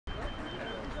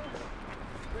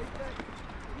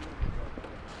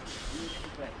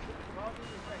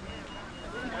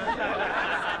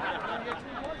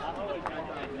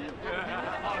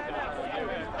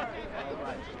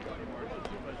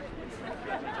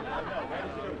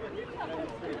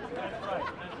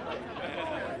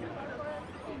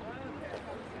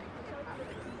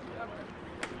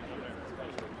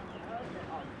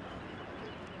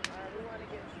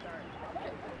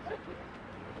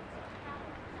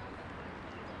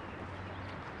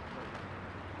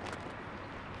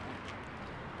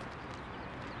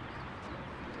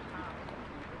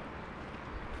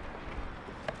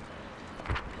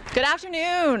Good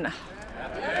afternoon.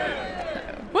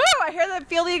 Woo,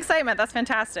 feel the excitement. That's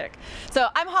fantastic. So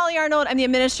I'm Holly Arnold. I'm the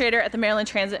administrator at the Maryland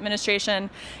Transit Administration.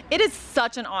 It is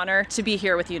such an honor to be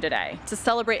here with you today to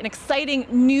celebrate an exciting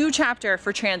new chapter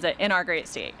for transit in our great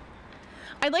state.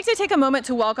 I'd like to take a moment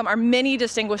to welcome our many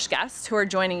distinguished guests who are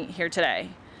joining here today.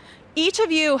 Each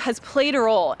of you has played a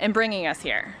role in bringing us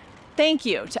here. Thank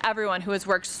you to everyone who has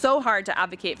worked so hard to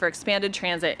advocate for expanded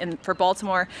transit for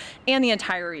Baltimore and the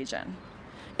entire region.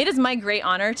 It is my great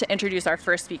honor to introduce our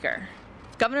first speaker.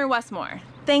 Governor Westmore,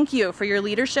 thank you for your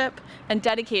leadership and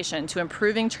dedication to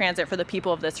improving transit for the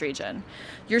people of this region.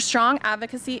 Your strong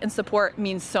advocacy and support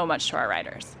means so much to our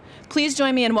riders. Please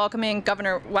join me in welcoming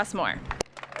Governor Westmore.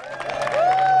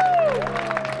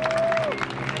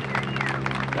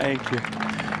 Thank you.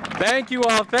 Thank you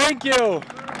all. Thank you.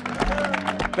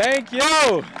 Thank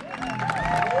you.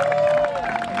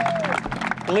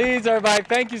 Please, everybody,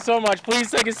 thank you so much.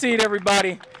 Please take a seat,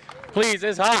 everybody. Please,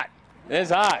 it's hot.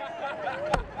 It's hot.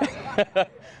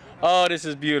 Oh, this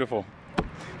is beautiful.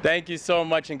 Thank you so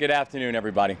much, and good afternoon,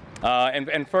 everybody.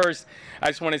 And first, I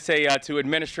just want to say to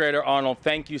Administrator Arnold,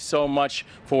 thank you so much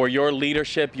for your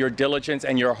leadership, your diligence,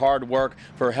 and your hard work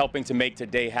for helping to make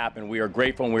today happen. We are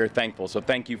grateful and we are thankful. So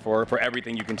thank you for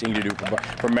everything you continue to do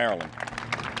for Maryland.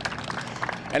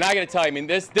 And I got to tell you, I mean,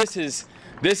 this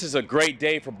is a great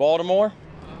day for Baltimore,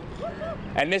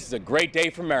 and this is a great day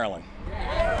for Maryland.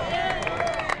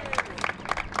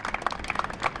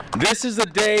 This is the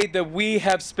day that we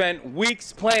have spent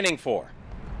weeks planning for.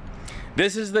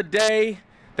 This is the day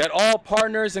that all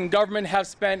partners in government have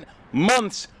spent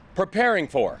months preparing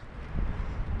for.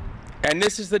 And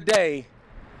this is the day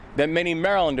that many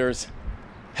Marylanders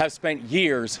have spent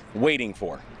years waiting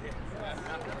for.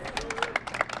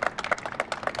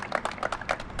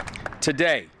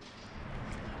 Today,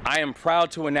 I am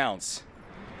proud to announce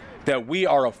that we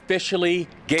are officially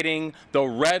getting the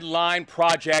Red Line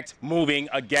project moving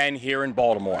again here in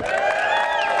Baltimore.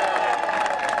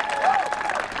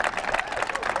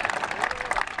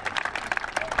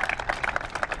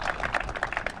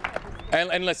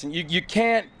 And listen, you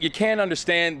can't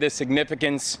understand the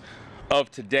significance of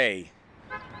today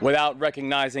without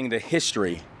recognizing the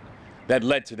history that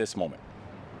led to this moment.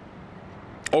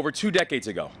 Over 2 decades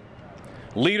ago,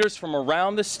 leaders from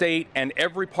around the state and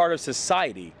every part of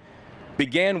society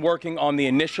began working on the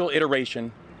initial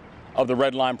iteration of the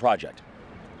Red Line project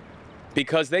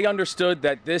because they understood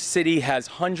that this city has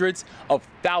hundreds of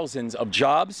thousands of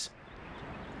jobs,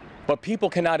 but people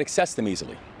cannot access them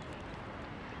easily.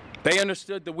 They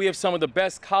understood that we have some of the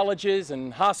best colleges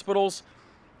and hospitals,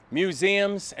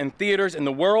 museums and theaters in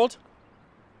the world,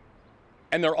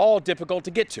 and they're all difficult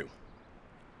to get to.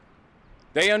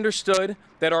 They understood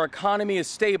that our economy is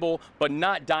stable but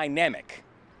not dynamic,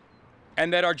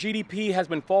 and that our GDP has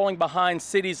been falling behind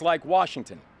cities like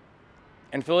Washington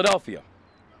and Philadelphia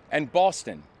and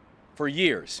Boston for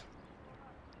years.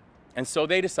 And so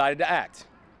they decided to act.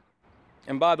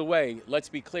 And by the way, let's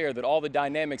be clear that all the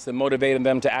dynamics that motivated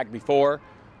them to act before,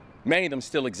 many of them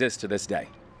still exist to this day.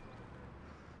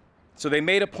 So they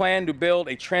made a plan to build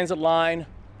a transit line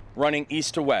running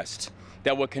east to west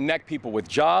that would connect people with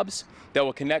jobs, that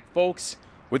will connect folks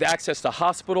with access to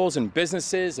hospitals and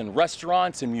businesses and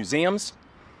restaurants and museums,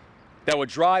 that would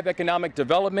drive economic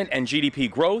development and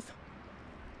GDP growth.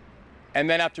 And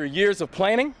then after years of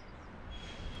planning,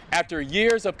 after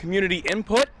years of community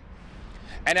input,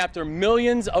 and after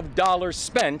millions of dollars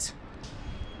spent,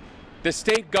 the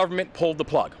state government pulled the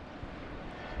plug.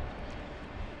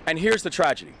 And here's the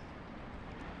tragedy.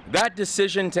 That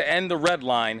decision to end the Red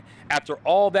Line after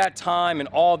all that time and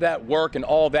all that work and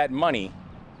all that money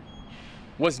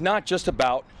was not just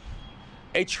about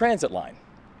a transit line.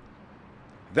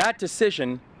 That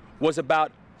decision was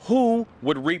about who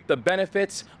would reap the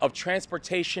benefits of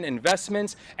transportation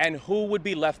investments and who would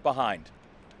be left behind.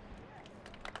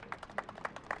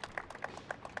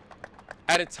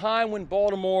 At a time when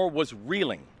Baltimore was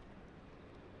reeling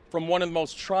from one of the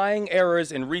most trying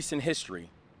eras in recent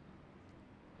history,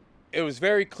 it was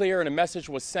very clear and a message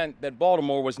was sent that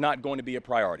Baltimore was not going to be a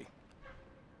priority.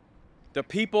 The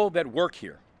people that work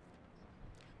here,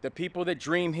 the people that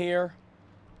dream here,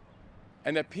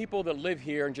 and the people that live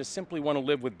here and just simply want to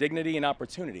live with dignity and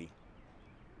opportunity,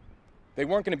 they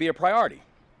weren't going to be a priority.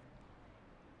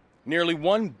 Nearly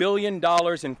 $1 billion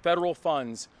in federal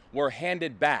funds were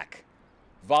handed back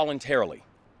voluntarily.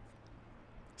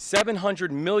 $700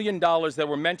 million that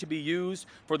were meant to be used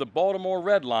for the Baltimore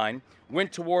Red Line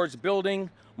went towards building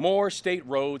more state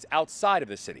roads outside of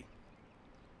the city.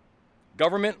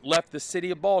 Government left the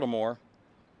city of Baltimore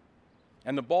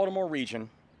and the Baltimore region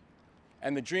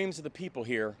and the dreams of the people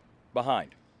here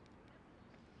behind.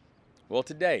 Well,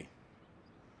 today,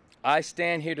 I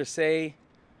stand here to say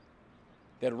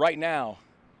that right now,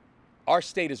 our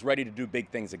state is ready to do big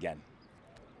things again.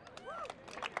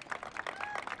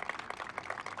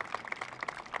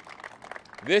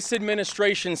 This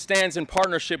administration stands in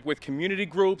partnership with community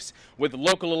groups, with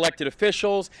local elected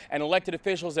officials, and elected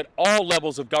officials at all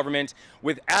levels of government,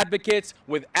 with advocates,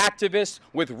 with activists,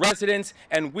 with residents,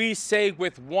 and we say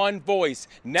with one voice,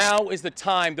 now is the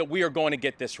time that we are going to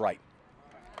get this right.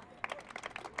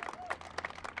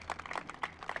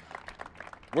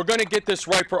 We're going to get this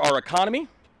right for our economy,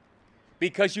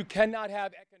 because you cannot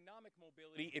have economic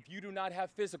mobility if you do not have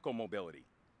physical mobility.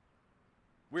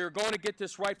 We're going to get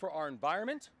this right for our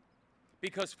environment,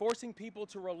 because forcing people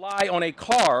to rely on a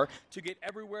car to get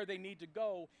everywhere they need to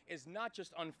go is not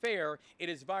just unfair, it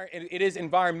is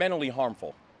environmentally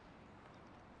harmful.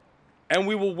 And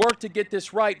we will work to get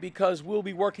this right because we'll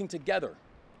be working together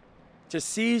to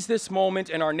seize this moment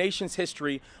in our nation's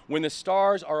history when the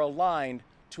stars are aligned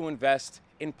to invest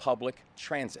in public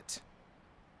transit.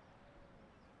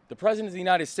 The President of the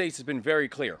United States has been very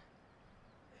clear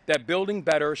that building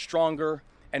better, stronger,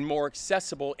 and more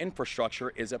accessible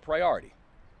infrastructure is a priority.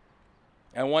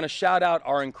 And I want to shout out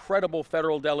our incredible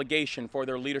federal delegation for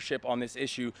their leadership on this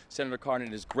issue. Senator Cardin,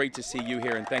 it is great to see you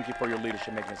here, and thank you for your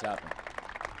leadership making this happen.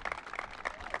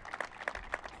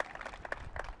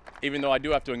 Even though I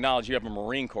do have to acknowledge you have a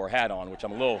Marine Corps hat on, which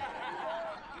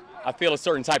I feel a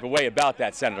certain type of way about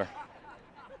that, Senator.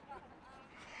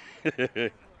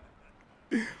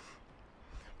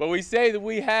 But we say that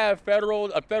we have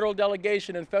a federal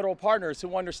delegation and federal partners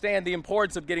who understand the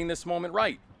importance of getting this moment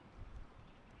right.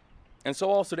 And so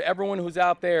also to everyone who's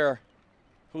out there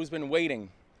who's been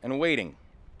waiting and waiting,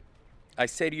 I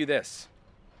say to you this: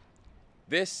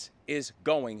 this is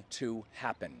going to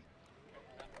happen.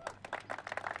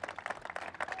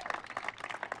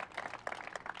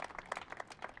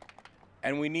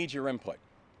 And we need your input.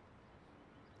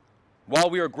 While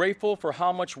we are grateful for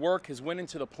how much work has went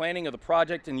into the planning of the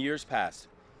project in years past,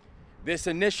 this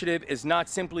initiative is not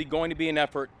simply going to be an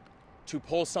effort to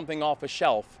pull something off a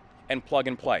shelf and plug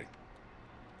and play.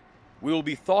 We will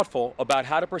be thoughtful about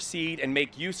how to proceed and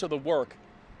make use of the work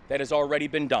that has already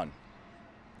been done.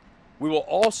 We will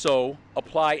also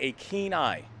apply a keen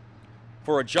eye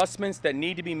for adjustments that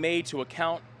need to be made to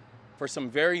account for some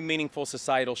very meaningful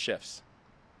societal shifts.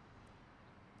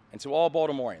 And to all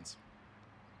Baltimoreans,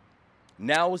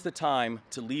 now is the time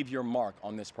to leave your mark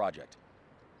on this project,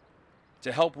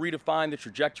 to help redefine the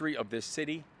trajectory of this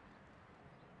city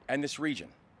and this region.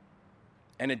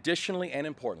 And additionally and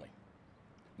importantly,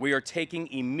 we are taking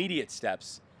immediate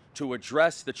steps to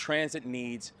address the transit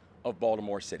needs of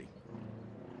Baltimore City.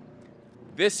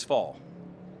 This fall,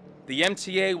 the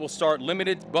MTA will start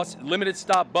limited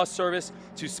stop bus service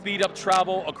to speed up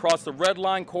travel across the Red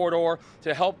Line corridor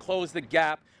to help close the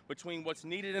gap between what's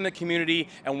needed in the community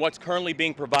and what's currently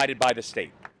being provided by the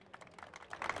state.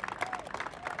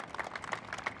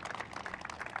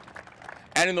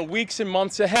 And in the weeks and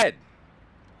months ahead,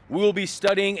 we will be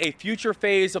studying a future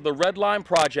phase of the Red Line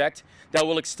project that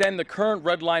will extend the current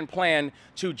Red Line plan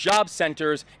to job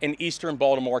centers in eastern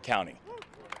Baltimore County.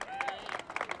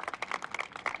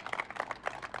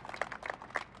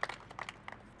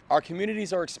 Our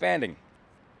communities are expanding.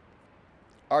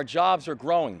 Our jobs are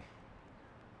growing.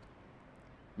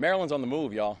 Maryland's on the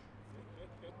move, y'all.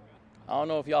 I don't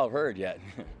know if y'all have heard yet.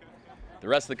 The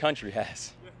rest of the country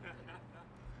has.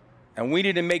 And we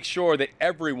need to make sure that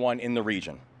everyone in the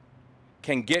region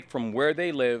can get from where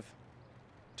they live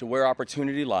to where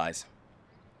opportunity lies,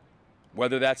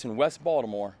 whether that's in West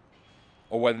Baltimore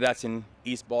or whether that's in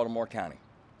East Baltimore County.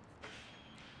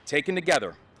 Taken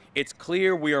together, it's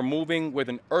clear we are moving with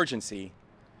an urgency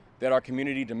that our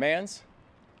community demands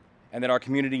and that our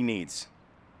community needs.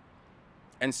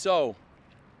 And so,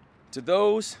 to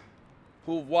those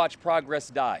who have watched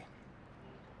progress die,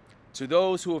 to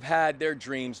those who have had their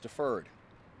dreams deferred,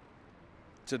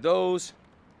 to those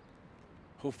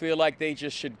who feel like they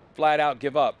just should flat out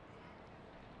give up,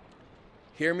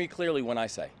 hear me clearly when I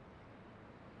say,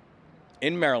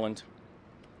 in Maryland,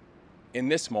 in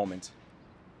this moment,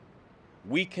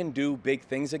 we can do big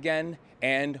things again,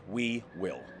 and we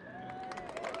will.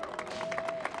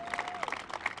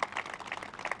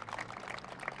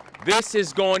 This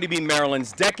is going to be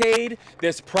Maryland's decade.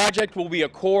 This project will be a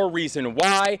core reason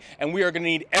why, and we are going to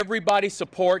need everybody's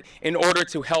support in order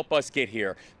to help us get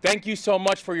here. Thank you so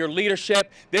much for your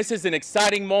leadership. This is an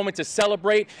exciting moment to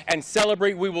celebrate, and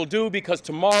celebrate we will do because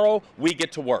tomorrow we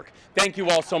get to work. Thank you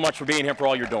all so much for being here, for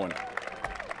all you're doing.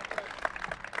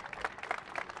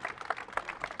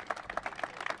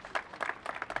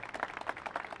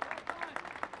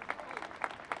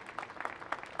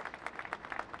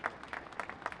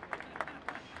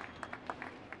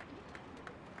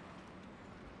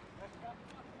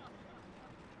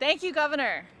 Thank you,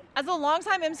 Governor. As a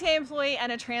longtime MTA employee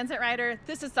and a transit rider,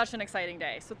 this is such an exciting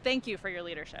day, so thank you for your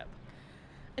leadership.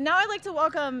 And now I'd like to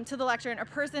welcome to the lectern a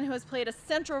person who has played a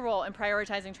central role in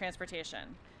prioritizing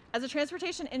transportation. As a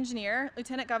transportation engineer,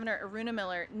 Lieutenant Governor Aruna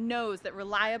Miller knows that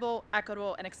reliable,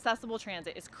 equitable, and accessible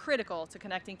transit is critical to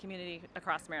connecting community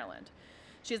across Maryland.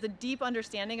 She has a deep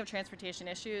understanding of transportation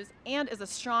issues and is a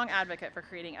strong advocate for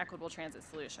creating equitable transit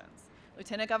solutions.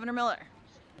 Lieutenant Governor Miller.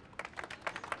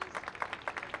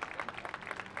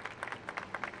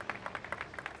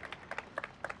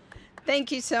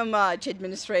 Thank you so much,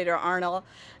 Administrator Arnold.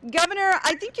 Governor,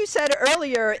 I think you said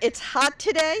earlier it's hot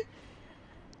today.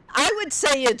 I would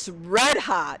say it's red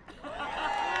hot,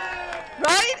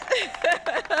 right?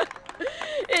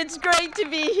 It's great to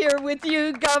be here with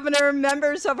you, Governor,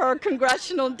 members of our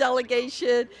congressional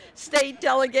delegation, state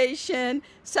delegation,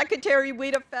 Secretary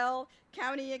Wiedefeld,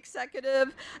 County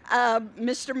Executive,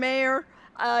 Mr. Mayor,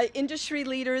 industry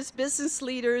leaders, business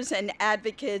leaders, and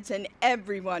advocates, and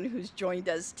everyone who's joined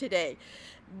us today.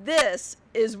 This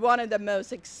is one of the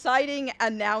most exciting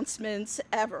announcements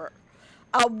ever.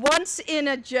 A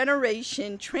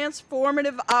once-in-a-generation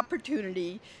transformative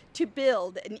opportunity to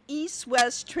build an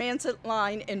east-west transit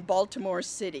line in Baltimore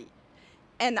City.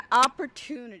 An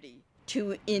opportunity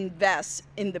to invest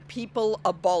in the people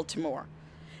of Baltimore.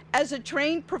 As a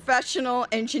trained professional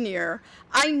engineer,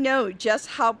 I know just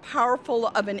how powerful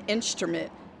of an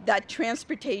instrument that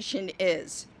transportation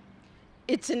is.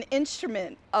 It's an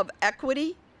instrument of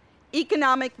equity,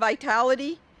 economic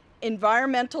vitality,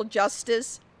 environmental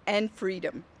justice, and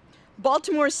freedom.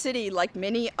 Baltimore City, like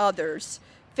many others,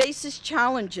 faces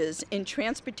challenges in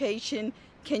transportation,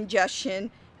 congestion,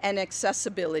 and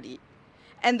accessibility.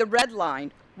 And the Red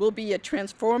Line will be a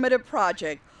transformative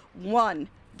project, one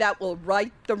that will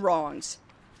right the wrongs,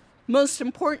 most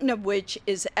important of which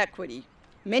is equity.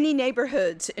 Many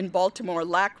neighborhoods in Baltimore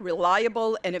lack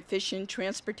reliable and efficient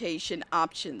transportation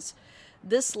options.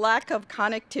 This lack of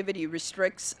connectivity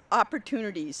restricts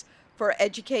opportunities for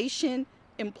education,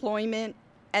 employment,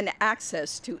 and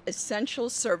access to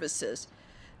essential services.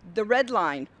 The Red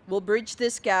Line will bridge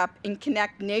this gap and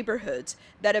connect neighborhoods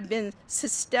that have been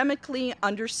systemically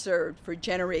underserved for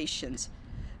generations.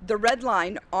 The Red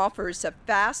Line offers a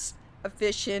fast,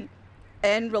 efficient,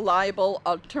 and reliable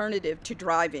alternative to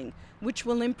driving, which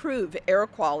will improve air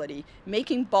quality,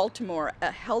 making Baltimore a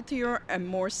healthier and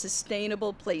more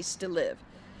sustainable place to live.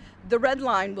 The Red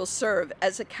Line will serve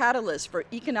as a catalyst for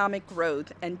economic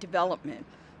growth and development.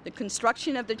 The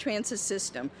construction of the transit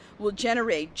system will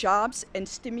generate jobs and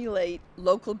stimulate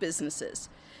local businesses.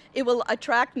 It will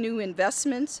attract new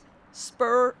investments,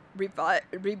 spur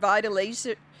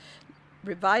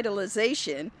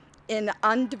revitalization in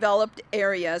undeveloped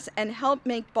areas, and help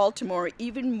make Baltimore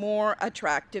even more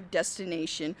attractive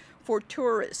destination for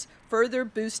tourists, further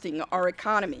boosting our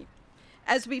economy.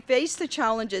 As we face the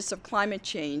challenges of climate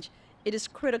change, it is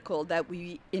critical that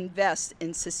we invest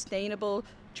in sustainable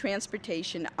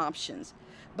transportation options.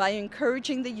 By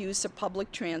encouraging the use of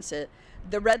public transit,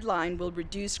 the Red Line will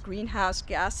reduce greenhouse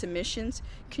gas emissions,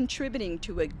 contributing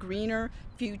to a greener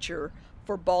future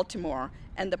for Baltimore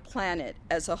and the planet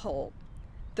as a whole.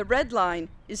 The Red Line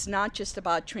is not just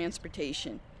about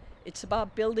transportation. It's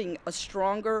about building a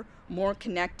stronger, more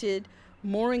connected,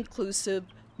 more inclusive,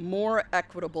 more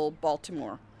equitable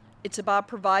Baltimore. It's about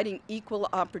providing equal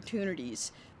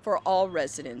opportunities for all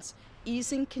residents,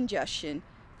 easing congestion,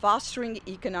 fostering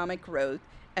economic growth,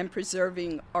 and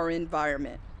preserving our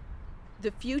environment.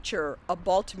 The future of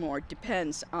Baltimore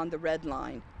depends on the Red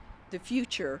Line. The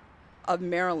future of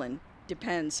Maryland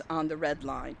depends on the Red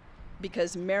Line,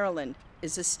 because Maryland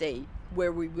is a state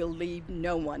where we will leave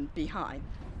no one behind.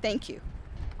 Thank you.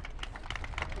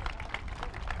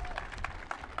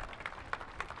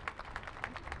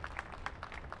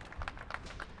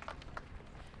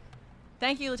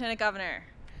 Thank you, Lieutenant Governor.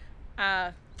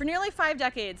 For nearly 5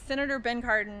 decades, Senator Ben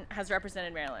Cardin has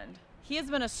represented Maryland. He has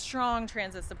been a strong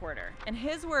transit supporter, and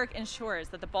his work ensures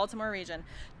that the Baltimore region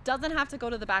doesn't have to go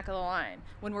to the back of the line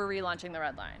when we're relaunching the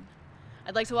Red Line.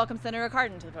 I'd like to welcome Senator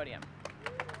Cardin to the podium.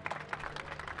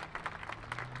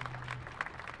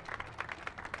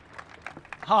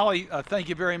 Holly, thank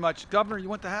you very much. Governor, you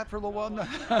want the hat for a little while? No.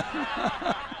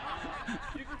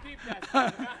 You can keep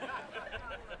that.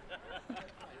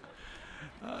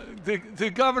 To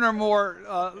Governor Moore,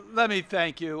 let me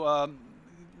thank you.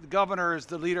 The governor is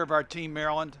the leader of our team,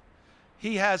 Maryland.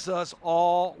 He has us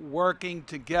all working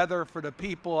together for the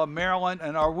people of Maryland,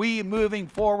 and are we moving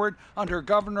forward under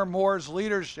Governor Moore's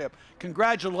leadership?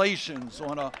 Congratulations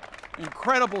on an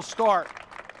incredible start.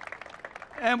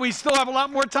 And we still have a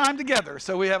lot more time together,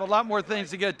 so we have a lot more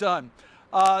things to get done.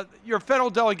 Your federal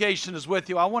delegation is with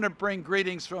you. I want to bring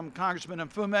greetings from Congressman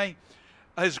Mfume.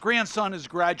 His grandson is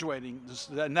graduating,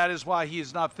 and that is why he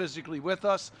is not physically with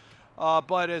us.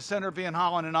 But as Senator Van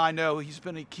Hollen and I know, he's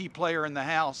been a key player in the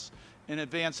House in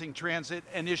advancing transit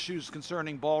and issues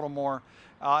concerning Baltimore,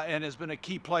 and has been a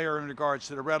key player in regards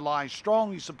to the Red Line,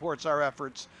 strongly supports our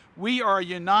efforts. We are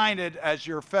united as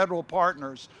your federal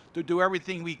partners to do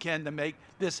everything we can to make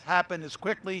this happen as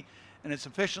quickly and as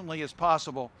efficiently as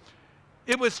possible.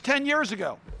 It was 10 years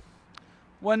ago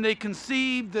when they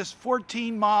conceived this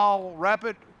 14-mile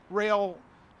rapid rail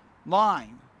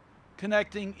line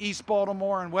connecting East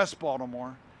Baltimore and West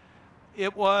Baltimore.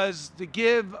 It was to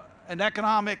give an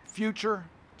economic future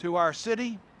to our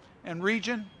city and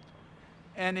region,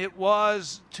 and it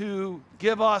was to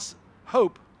give us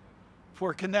hope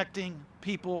for connecting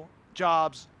people,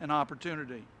 jobs, and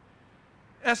opportunity.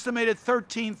 Estimated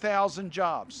 13,000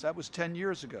 jobs. That was 10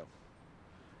 years ago.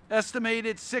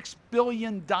 Estimated $6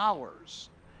 billion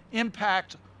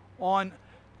impact on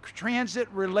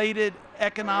transit-related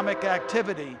economic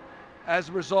activity as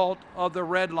a result of the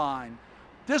Red Line.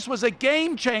 This was a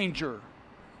game changer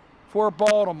for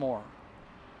Baltimore,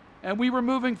 and we were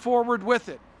moving forward with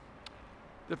it.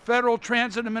 The Federal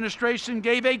Transit Administration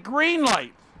gave a green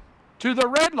light to the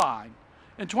Red Line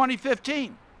in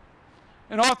 2015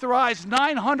 and authorized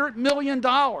 $900 million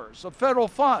of federal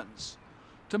funds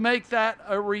to make that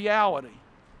a reality.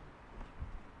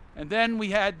 And then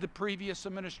we had the previous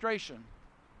administration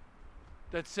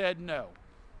that said no.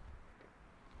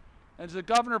 As the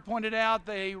governor pointed out,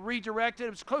 they redirected, it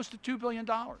was close to $2 billion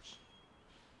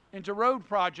into road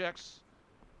projects.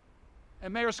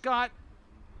 And Mayor Scott,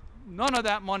 none of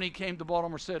that money came to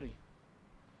Baltimore City.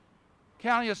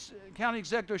 County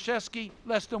Executive Shesky,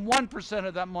 less than 1%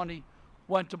 of that money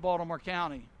went to Baltimore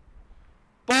County.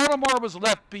 Baltimore was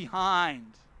left behind.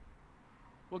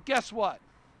 Well, guess what?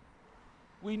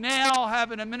 We now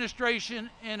have an administration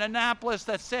in Annapolis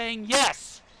that's saying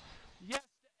yes. Yes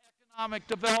to economic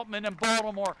development in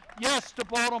Baltimore. Yes to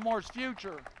Baltimore's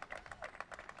future.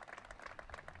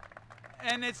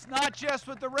 And it's not just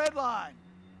with the Red Line.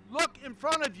 Look in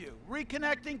front of you,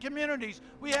 reconnecting communities.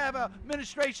 We have an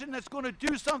administration that's going to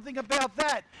do something about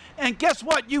that. And guess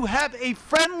what? You have a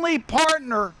friendly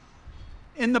partner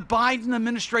in the Biden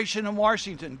administration in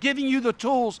Washington, giving you the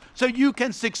tools so you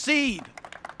can succeed.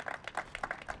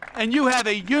 And you have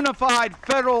a unified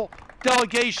federal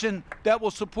delegation that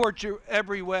will support you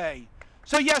every way.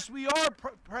 So yes, we are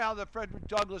proud of the Frederick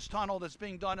Douglass Tunnel that's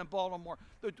being done in Baltimore,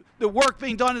 the work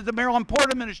being done at the Maryland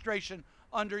Port Administration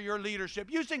under your leadership,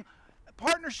 using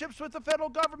partnerships with the federal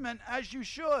government as you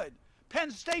should.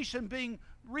 Penn Station being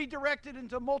redirected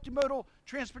into multimodal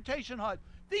transportation hub.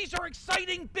 These are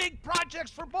exciting big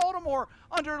projects for Baltimore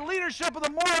under the leadership of the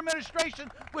Moore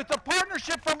administration with the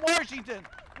partnership from Washington.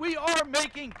 We are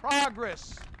making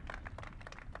progress.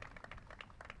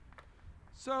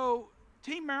 So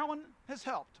Team Maryland has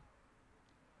helped.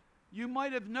 You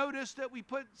might have noticed that we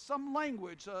put some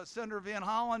language, Senator Van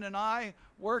Hollen and I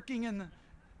working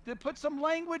to put some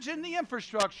language in the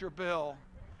infrastructure bill.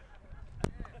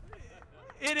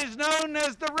 It is known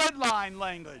as the Red Line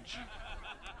language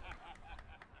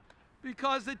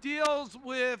because it deals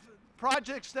with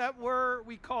projects that were,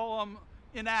 we call them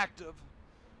inactive.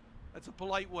 That's a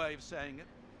polite way of saying it.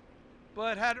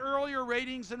 But had earlier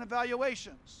ratings and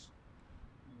evaluations.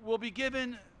 Will be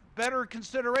given better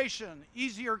consideration,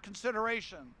 easier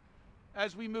consideration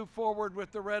as we move forward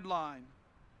with the Red Line.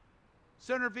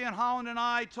 Senator Van Hollen and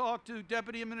I talked to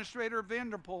Deputy Administrator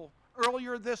Vanderpool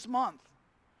earlier this month.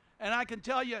 And I can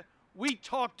tell you, we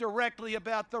talked directly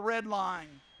about the Red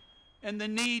Line and the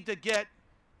need to get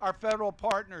our federal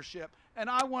partnership. And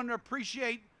I want to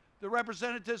appreciate the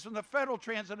representatives from the Federal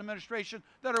Transit Administration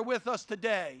that are with us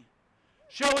today,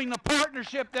 showing the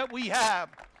partnership that we have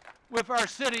with our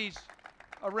cities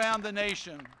around the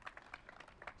nation.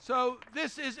 So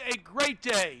this is a great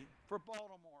day for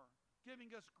Baltimore, giving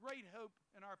us great hope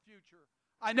in our future.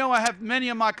 I know I have many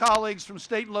of my colleagues from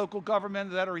state and local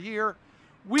government that are here.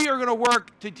 We are going to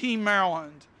work to Team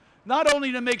Maryland, not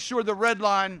only to make sure the Red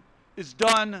Line is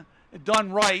done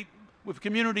right with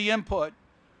community input,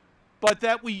 but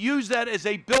that we use that as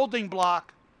a building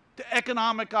block to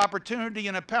economic opportunity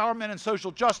and empowerment and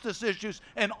social justice issues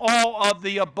and all of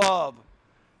the above.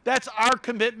 That's our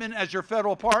commitment as your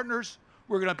federal partners.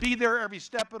 We're going to be there every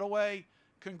step of the way.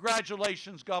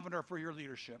 Congratulations, Governor, for your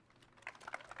leadership.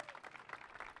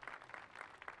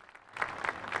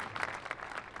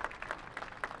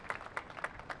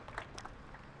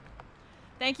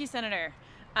 Thank you, Senator.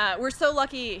 We're so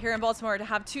lucky here in Baltimore to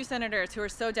have two senators who are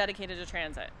so dedicated to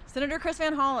transit. Senator Chris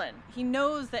Van Hollen, he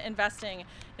knows that investing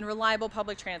in reliable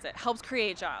public transit helps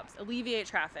create jobs, alleviate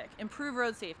traffic, improve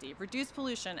road safety, reduce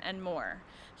pollution, and more.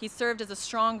 He served as a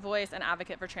strong voice and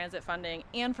advocate for transit funding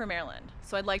and for Maryland.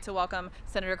 So I'd like to welcome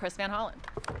Senator Chris Van Hollen.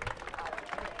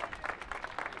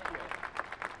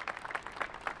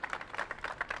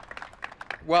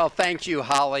 Well, thank you,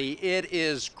 Holly. It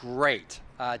is great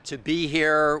to be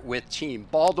here with Team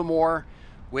Baltimore,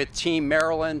 with Team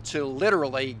Maryland, to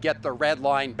literally get the red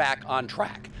line back on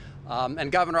track.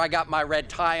 And Governor, I got my red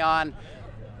tie on.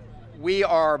 We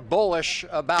are bullish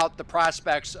about the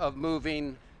prospects of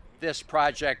moving this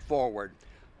project forward.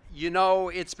 You know,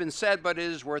 it's been said, but it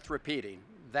is worth repeating,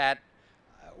 that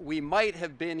we might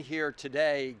have been here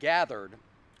today gathered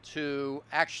to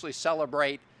actually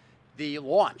celebrate the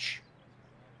launch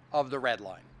of the red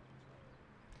line,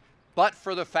 but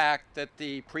for the fact that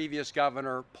the previous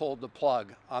governor pulled the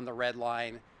plug on the red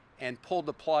line and pulled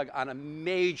the plug on a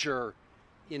major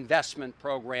investment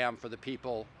program for the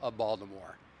people of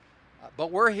Baltimore.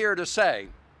 But we're here to say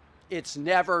it's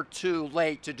never too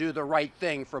late to do the right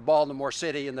thing for Baltimore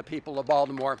City and the people of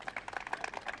Baltimore.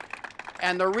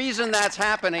 And the reason that's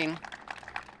happening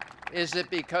is that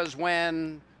because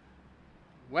when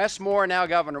Wes Moore, now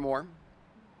Governor Moore,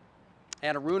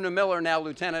 and Aruna Miller, now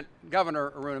Lieutenant Governor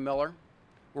Aruna Miller,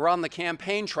 were on the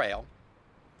campaign trail,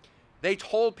 they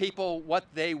told people what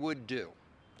they would do.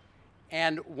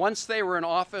 And once they were in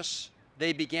office,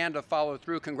 they began to follow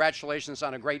through. Congratulations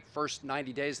on a great first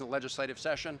 90 days in the legislative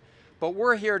session. But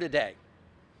we're here today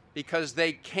because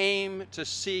they came to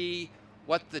see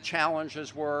what the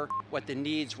challenges were, what the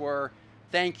needs were.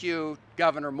 Thank you,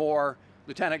 Governor Moore,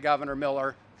 Lieutenant Governor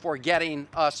Miller, for getting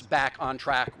us back on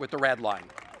track with the red line.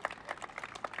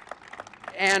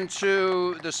 And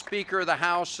to the Speaker of the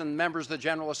House and members of the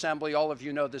General Assembly, all of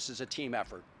you know this is a team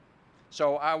effort.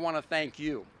 So I want to thank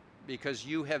you because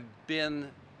you have been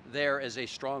there as a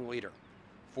strong leader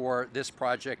for this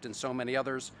project and so many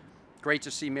others. Great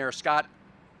to see Mayor Scott.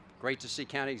 Great to see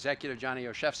County Executive Johnny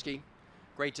Olszewski.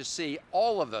 Great to see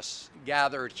all of us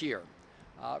gathered here.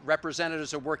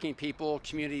 Representatives of working people,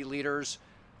 community leaders.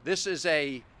 This is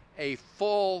a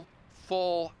full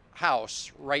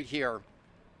house right here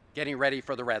getting ready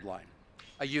for the red line,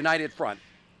 a united front.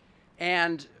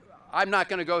 And I'm not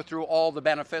going to go through all the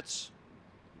benefits.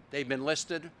 They've been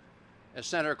listed. As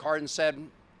Senator Cardin said,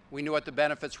 we knew what the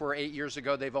benefits were 8 years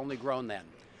ago. They've only grown then.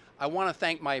 I want to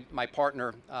thank my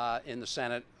partner in the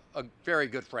Senate, a very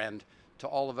good friend to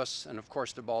all of us, and of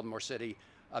course to Baltimore City,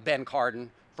 Ben Cardin,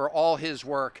 for all his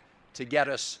work to get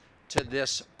us to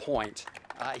this point.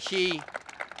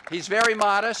 He's very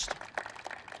modest.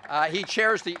 He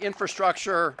chairs the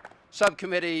Infrastructure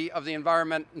Subcommittee of the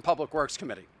Environment and Public Works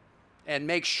Committee and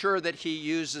makes sure that he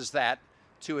uses that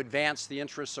to advance the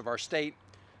interests of our state,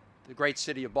 the great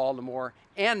city of Baltimore,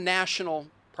 and national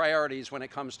priorities when it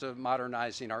comes to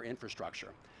modernizing our infrastructure.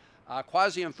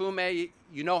 Kwasi Mfume,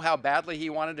 you know how badly he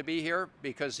wanted to be here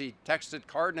because he texted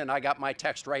Cardin, and I got my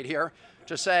text right here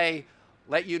to say,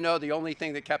 let you know the only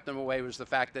thing that kept him away was the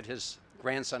fact that his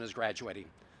grandson is graduating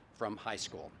from high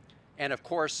school. And of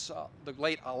course, the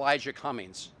late Elijah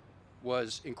Cummings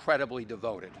was incredibly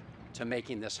devoted to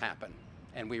making this happen.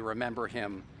 And we remember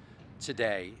him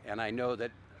today. And I know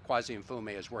that Kwasi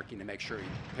Mfume is working to make sure he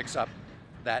picks up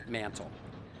that mantle.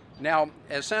 Now,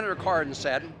 as Senator Cardin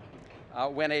said,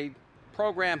 when a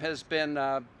program has been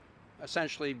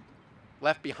essentially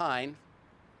left behind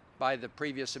by the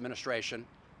previous administration,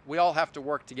 we all have to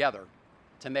work together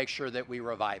to make sure that we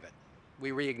revive it, we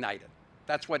reignite it.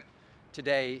 That's what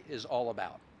today is all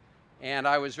about. And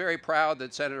I was very proud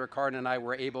that Senator Cardin and I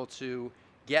were able to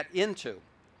get into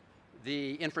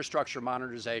the infrastructure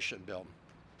modernization bill,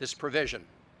 this provision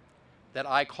that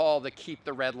I call the Keep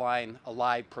the Red Line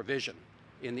Alive provision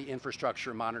in the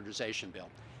infrastructure modernization bill.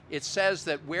 It says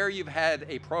that where you've had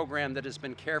a program that has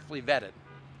been carefully vetted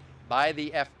by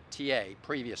the FTA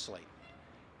previously,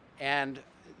 and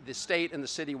the state and the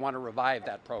city want to revive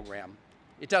that program,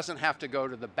 it doesn't have to go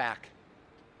to the back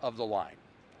of the line.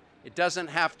 It doesn't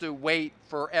have to wait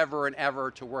forever and ever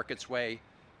to work its way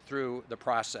through the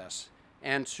process.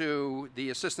 And to the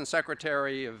Assistant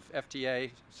Secretary of FTA,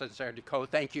 Secretary Coes,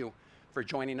 thank you for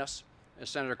joining us.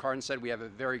 As Senator Cardin said, we have a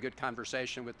very good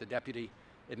conversation with the Deputy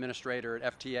Administrator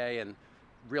at FTA and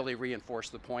really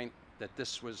reinforced the point that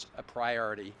this was a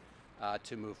priority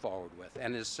to move forward with.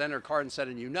 And as Senator Cardin said,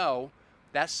 and you know,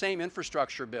 that same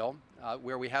infrastructure bill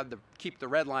where we had the Keep the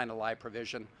Red Line Alive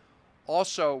provision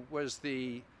also was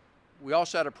we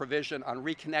also had a provision on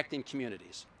reconnecting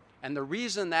communities. And the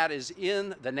reason that is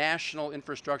in the National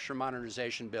Infrastructure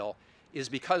Modernization Bill is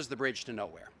because the bridge to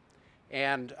nowhere.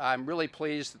 And I'm really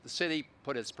pleased that the city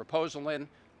put its proposal in,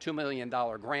 $2 million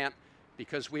grant,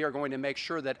 because we are going to make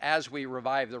sure that as we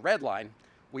revive the Red Line,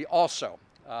 we also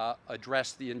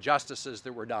address the injustices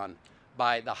that were done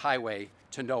by the highway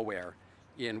to nowhere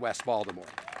in West Baltimore.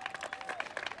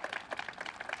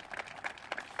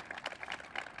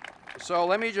 So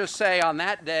let me just say, on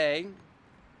that day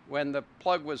when the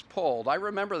plug was pulled, I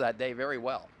remember that day very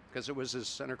well, because it was, as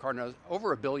Senator Cardin knows,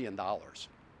 over $1 billion.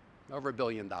 Over $1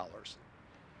 billion.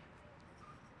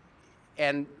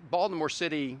 And Baltimore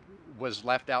City was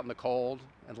left out in the cold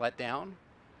and let down.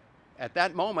 At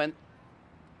that moment,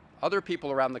 other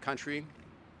people around the country,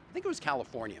 I think it was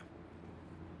California,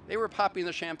 they were popping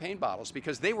the champagne bottles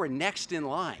because they were next in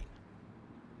line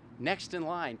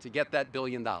to get that $1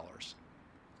 billion.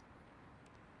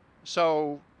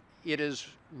 So it is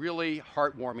really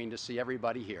heartwarming to see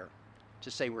everybody here, to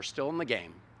say we're still in the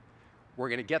game. We're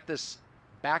going to get this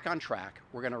back on track.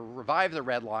 We're going to revive the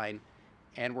Red Line,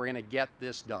 and we're going to get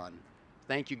this done.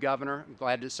 Thank you, Governor. I'm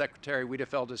glad that Secretary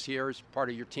Wiedefeld is here as part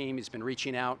of your team. He's been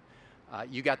reaching out.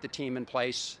 You got the team in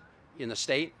place in the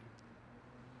state.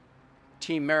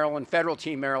 Team Maryland, Federal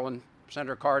Team Maryland,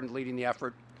 Senator Cardin leading the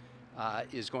effort,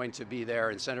 is going to be there.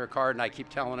 And Senator Cardin, I keep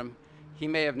telling him, he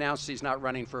may have announced he's not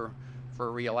running for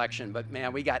re-election, but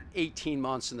man, we got 18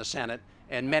 months in the Senate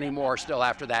and many more still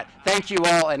after that. Thank you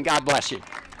all, and God bless you.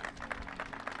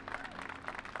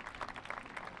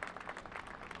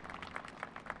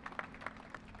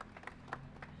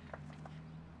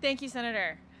 Thank you,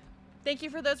 Senator. Thank you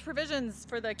for those provisions,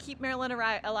 for the Keep Maryland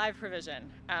Alive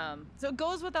provision. So it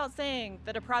goes without saying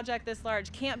that a project this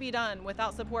large can't be done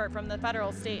without support from the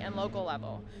federal, state, and local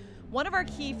level. One of our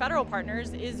key federal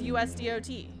partners is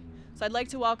USDOT. So I'd like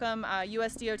to welcome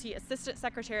USDOT Assistant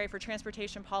Secretary for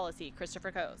Transportation Policy,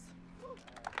 Christopher Coes.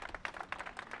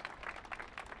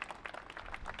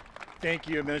 Thank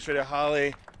you, Administrator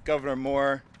Holly, Governor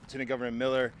Moore, Lieutenant Governor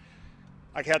Miller.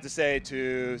 I have to say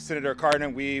to Senator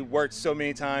Cardin, we worked so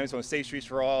many times on Safe Streets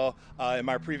for All in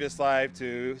my previous life,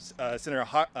 to Senator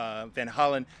Van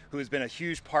Hollen, who has been a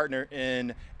huge partner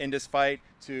in this fight,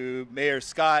 to Mayor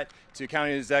Scott, to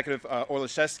County Executive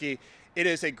Orlashevsky. It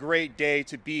is a great day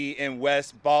to be in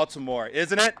West Baltimore,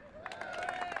 isn't it?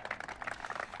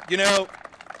 You know,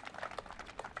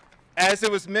 as it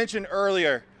was mentioned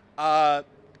earlier,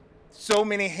 so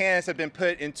many hands have been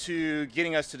put into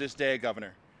getting us to this day,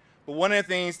 Governor. But one of the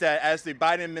things that, as the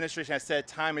Biden administration has said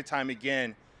time and time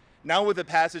again, not with the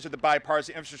passage of the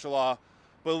bipartisan infrastructure law,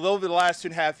 but over the last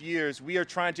 2.5 years, we are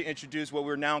trying to introduce what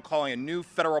we're now calling a new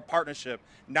federal partnership,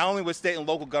 not only with state and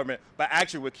local government, but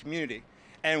actually with community.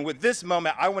 And with this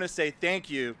moment, I want to say thank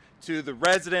you to the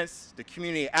residents, the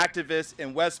community activists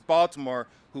in West Baltimore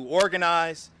who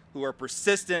organize, who are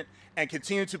persistent, and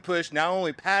continue to push not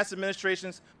only past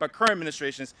administrations, but current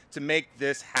administrations to make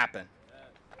this happen.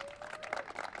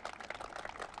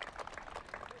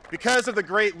 Because of the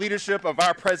great leadership of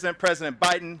our president, President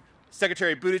Biden,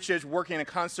 Secretary Buttigieg working in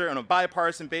concert on a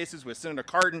bipartisan basis with Senator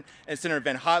Cardin and Senator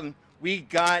Van Hollen, we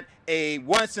got a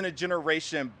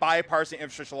once-in-a-generation bipartisan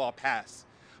infrastructure law passed.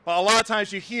 But a lot of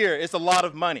times you hear it's a lot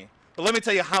of money. But let me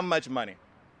tell you how much money.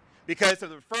 Because for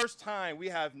the first time, we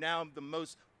have now the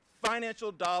most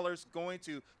financial dollars going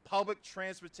to public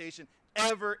transportation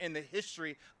ever in the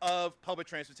history of public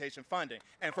transportation funding.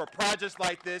 And for projects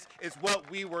like this is what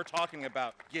we were talking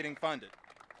about, getting funded.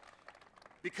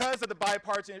 Because of the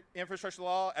bipartisan infrastructure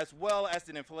law, as well as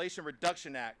the Inflation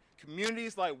Reduction Act,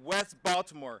 communities like West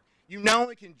Baltimore, you not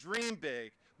only can dream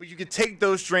big, but you can take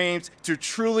those dreams to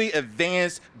truly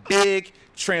advance big,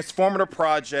 transformative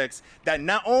projects that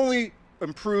not only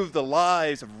improve the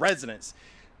lives of residents,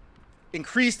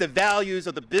 increase the values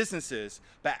of the businesses,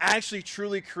 but actually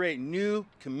truly create new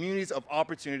communities of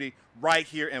opportunity right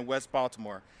here in West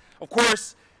Baltimore. Of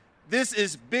course, this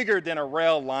is bigger than a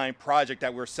rail line project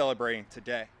that we're celebrating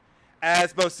today.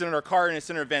 As both Senator Cardin and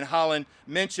Senator Van Hollen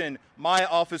mentioned, my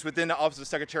office within the Office of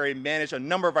Secretary managed a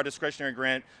number of our discretionary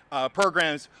grant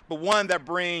programs, but one that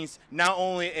brings not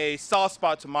only a soft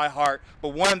spot to my heart, but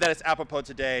one that is apropos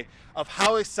today of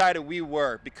how excited we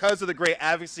were because of the great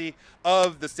advocacy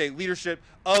of the state leadership,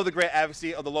 of the great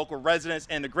advocacy of the local residents,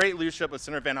 and the great leadership of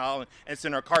Senator Van Hollen and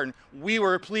Senator Cardin. We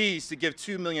were pleased to give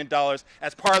 $2 million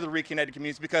as part of the Reconnected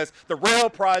Communities because the rail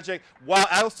project, while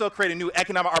also creating new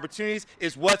economic opportunities,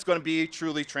 is what's going to be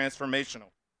truly transformational.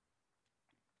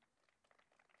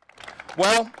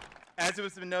 Well, as it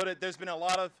was noted, there's been a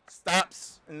lot of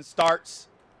stops and starts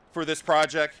for this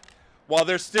project. While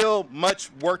there's still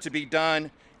much work to be done,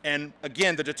 and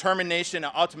again, the determination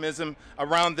and optimism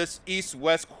around this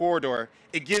east-west corridor,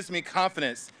 it gives me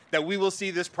confidence that we will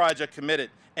see this project committed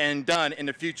and done in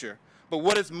the future. But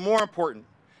what is more important,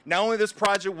 not only this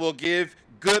project will give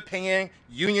good paying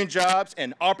union jobs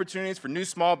and opportunities for new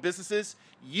small businesses,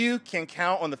 you can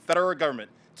count on the federal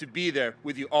government to be there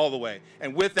with you all the way.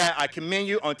 And with that, I commend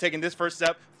you on taking this first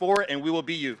step forward, and we will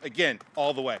be you, again,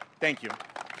 all the way. Thank you.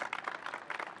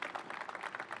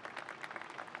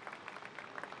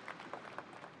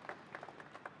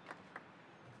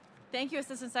 Thank you,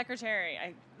 Assistant Secretary.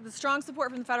 The strong support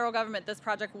from the federal government, this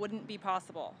project wouldn't be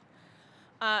possible.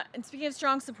 And speaking of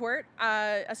strong support,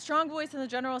 a strong voice in the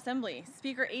General Assembly,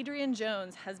 Speaker Adrienne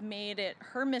Jones has made it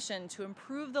her mission to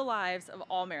improve the lives of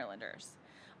all Marylanders.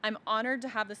 I'm honored to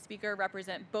have the Speaker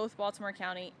represent both Baltimore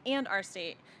County and our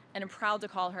state, and I'm proud to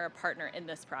call her a partner in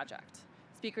this project.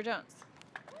 Speaker Jones.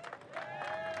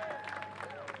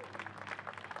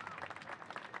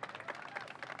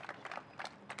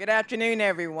 Good afternoon,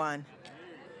 everyone.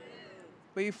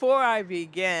 Before I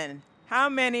begin, how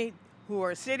many who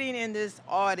are sitting in this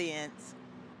audience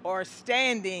or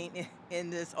standing in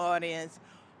this audience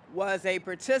was a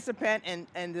participant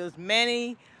in those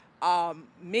many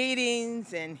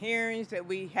meetings and hearings that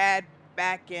we had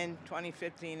back in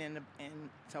 2015 and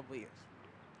a couple years?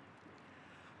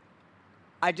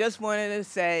 I just wanted to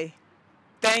say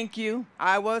thank you.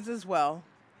 I was as well.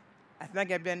 I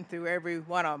think I've been through every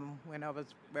one of them when I was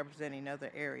representing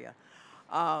another area.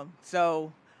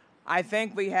 So I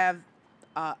think we have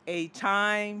a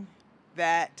time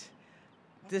that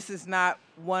this is not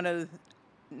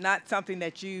something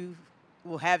that you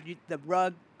will have the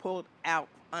rug pulled out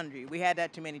under you. We had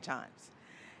that too many times.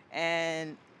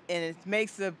 And it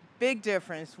makes a big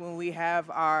difference when we have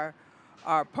our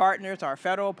partners, our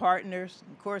federal partners,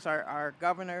 of course our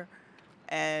governor,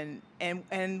 and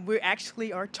we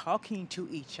actually are talking to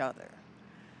each other.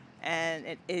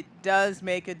 And it does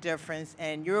make a difference.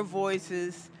 And your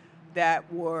voices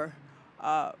that were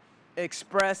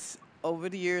expressed over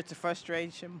the years, the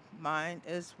frustration, mine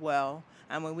as well.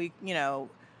 And when we,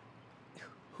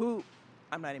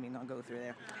 I'm not even gonna go through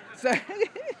there. So,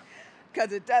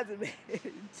 because it doesn't make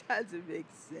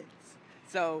sense.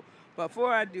 So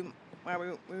before I do my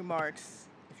remarks,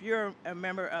 if you're a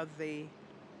member of the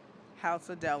House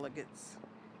of Delegates,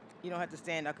 you don't have to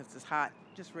stand up because it's hot.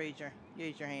 Just raise your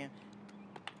hand.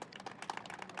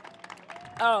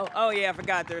 Oh yeah, I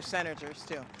forgot there's senators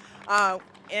too.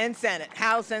 And Senate,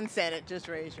 House and Senate, just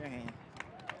raise your hand.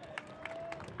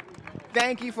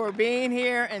 Thank you for being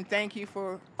here and thank you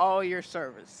for all your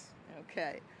service.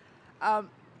 Okay.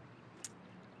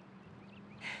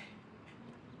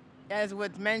 As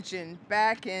was mentioned,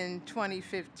 back in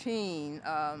 2015,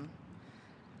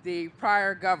 the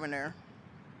prior governor,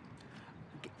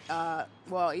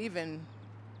 well, even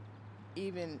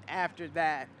after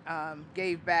that,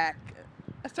 gave back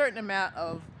a certain amount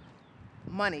of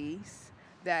monies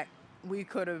that we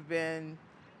could have been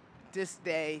this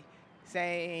day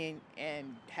saying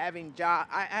and having jobs.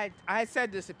 I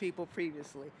said this to people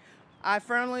previously. I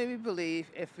firmly believe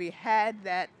if we had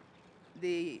that,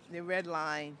 the red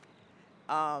line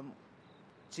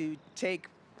to take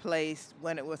place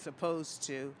when it was supposed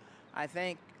to, I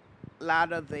think a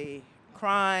lot of the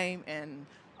crime and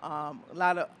a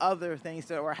lot of other things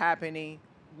that were happening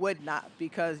would not,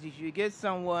 because if you get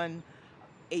someone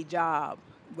a job,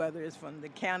 whether it's from the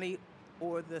county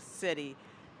or the city,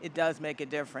 it does make a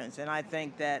difference. And I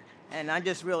think that, and I'm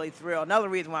just really thrilled. Another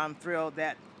reason why I'm thrilled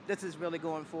that this is really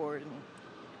going forward. And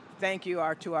thank you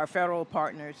to our federal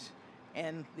partners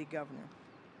and the governor.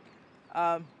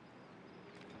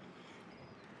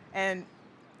 And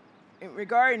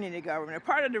regarding the governor,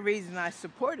 part of the reason I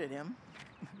supported him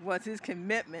was his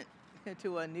commitment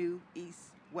to a new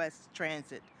east-west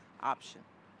transit option.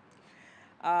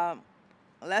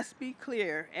 Let's be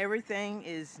clear, everything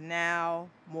is now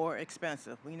more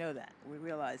expensive. We know that, we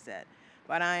realize that.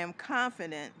 But I am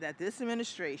confident that this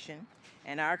administration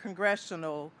and our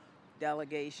congressional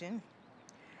delegation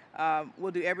will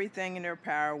do everything in their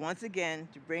power, once again,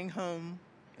 to bring home,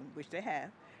 which they have,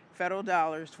 federal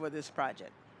dollars for this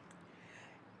project.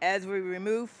 As we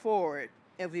move forward,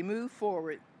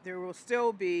 there will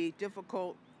still be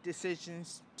difficult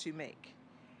decisions to make.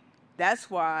 That's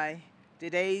why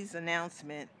today's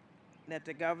announcement that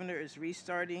the governor is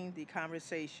restarting the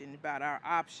conversation about our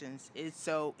options is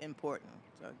so important.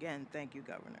 So again, thank you,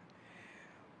 Governor.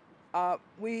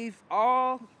 We've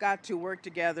all got to work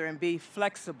together and be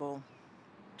flexible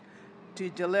to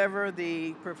deliver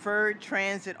the preferred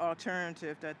transit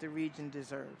alternative that the region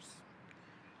deserves.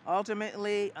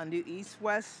 Ultimately, a new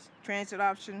east-west transit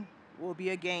option will be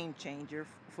a game changer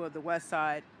for the west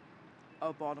side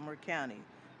of Baltimore County.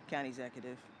 County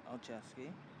Executive Olszewski.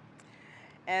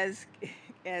 As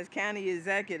County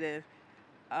Executive,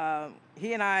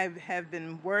 He and I have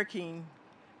been working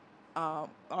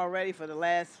already for the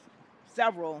last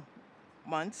several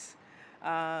months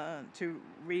to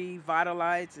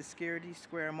revitalize the Security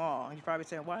Square Mall. And you're probably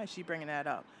saying, why is she bringing that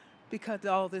up? Because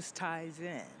all this ties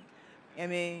in. I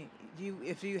mean,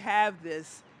 if you have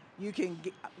this, we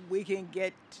can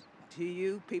get to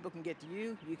you, people can get to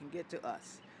you, you can get to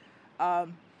us.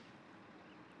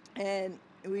 And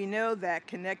we know that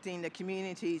connecting the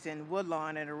communities in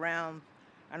Woodlawn and around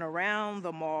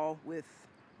the mall with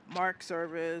MARC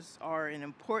service are an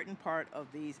important part of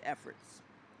these efforts.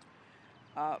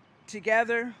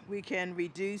 Together, we can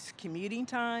reduce commuting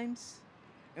times,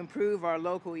 improve our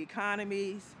local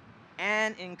economies,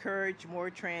 and encourage more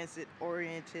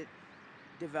transit-oriented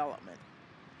development.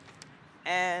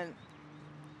 And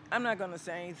I'm not going to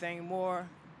say anything more,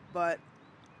 but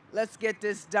let's get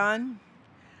this done.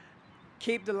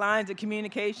 Keep the lines of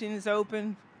communications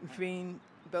open between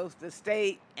both the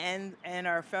state and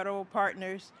our federal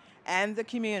partners and the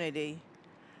community.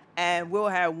 And we'll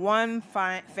have one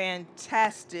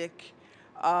fantastic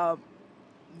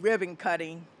ribbon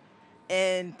cutting,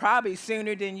 and probably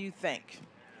sooner than you think.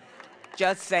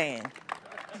 Just saying.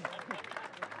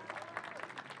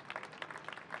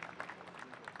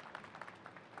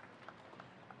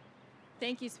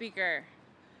 Thank you, Speaker.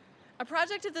 A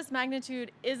project of this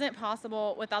magnitude isn't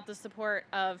possible without the support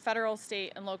of federal,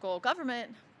 state, and local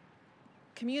government,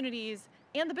 communities,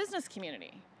 and the business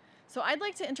community. So I'd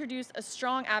like to introduce a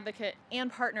strong advocate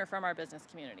and partner from our business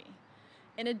community.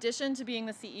 In addition to being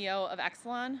the CEO of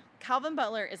Exelon, Calvin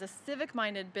Butler is a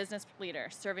civic-minded business leader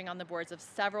serving on the boards of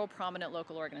several prominent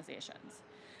local organizations.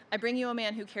 I bring you a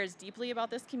man who cares deeply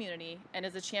about this community and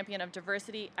is a champion of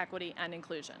diversity, equity, and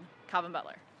inclusion. Calvin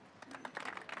Butler.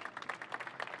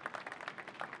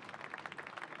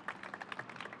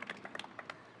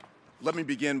 Let me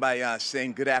begin by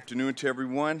saying good afternoon to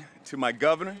everyone, to my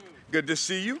governor, good to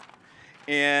see you,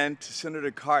 and to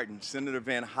Senator Cardin, Senator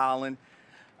Van Hollen,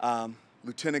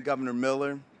 Lieutenant Governor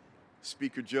Miller,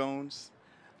 Speaker Jones,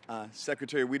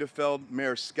 Secretary Wiedefeld,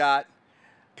 Mayor Scott,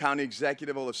 County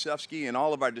Executive Olszewski, and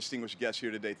all of our distinguished guests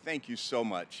here today. Thank you so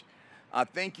much.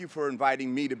 Thank you for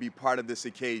inviting me to be part of this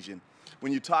occasion.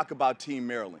 When you talk about Team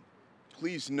Maryland,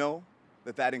 please know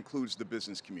that that includes the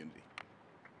business community.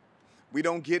 We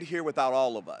don't get here without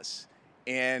all of us.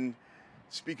 And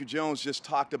Speaker Jones just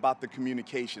talked about the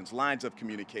communications, lines of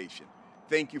communication.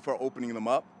 Thank you for opening them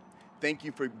up. Thank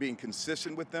you for being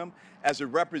consistent with them. As a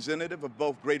representative of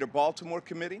both Greater Baltimore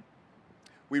Committee,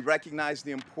 we recognize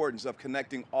the importance of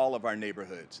connecting all of our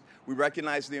neighborhoods. We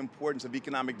recognize the importance of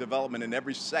economic development in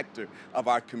every sector of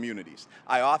our communities.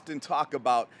 I often talk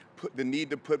about the need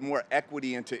to put more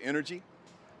equity into energy,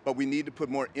 but we need to put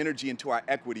more energy into our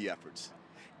equity efforts.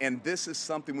 And this is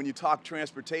something, when you talk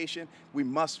transportation, we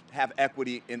must have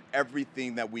equity in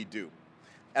everything that we do.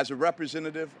 As a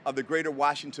representative of the Greater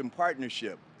Washington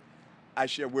Partnership, I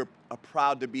share we're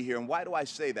proud to be here. And why do I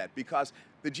say that? Because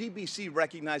the GBC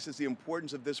recognizes the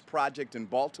importance of this project in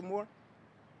Baltimore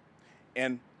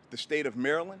and the state of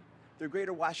Maryland. The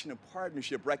Greater Washington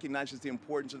Partnership recognizes the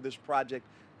importance of this project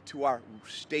to our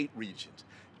state regions,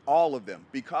 all of them,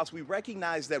 because we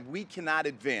recognize that we cannot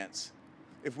advance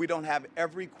if we don't have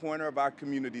every corner of our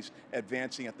communities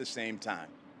advancing at the same time.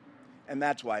 And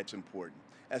that's why it's important.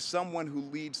 As someone who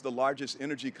leads the largest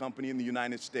energy company in the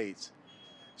United States,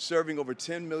 serving over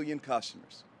 10 million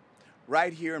customers,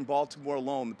 right here in Baltimore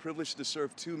alone, the privilege to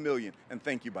serve 2 million, and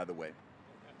thank you, by the way.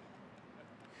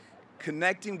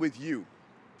 Connecting with you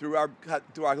through our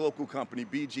local company,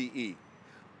 BGE,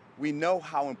 we know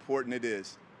how important it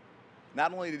is,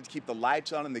 not only to keep the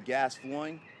lights on and the gas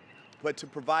flowing, but to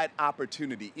provide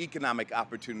opportunity, economic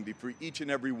opportunity for each and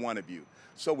every one of you.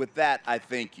 So with that, I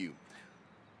thank you.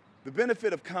 The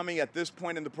benefit of coming at this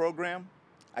point in the program,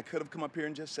 I could have come up here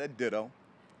and just said ditto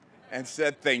and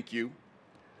said thank you.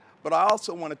 But I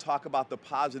also want to talk about the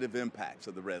positive impacts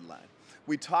of the Red Line.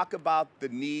 We talk about the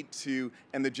need to,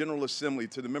 and the General Assembly,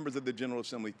 to the members of the General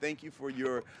Assembly, thank you for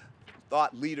your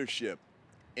thought leadership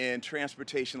in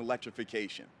transportation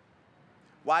electrification.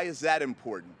 Why is that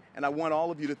important? And I want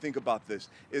all of you to think about this,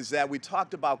 is that we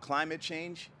talked about climate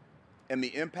change and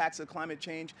the impacts of climate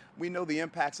change. We know the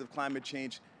impacts of climate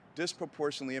change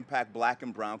disproportionately impact Black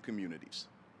and brown communities.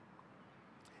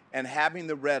 And having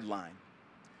the Red Line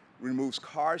removes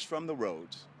cars from the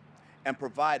roads and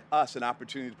provide us an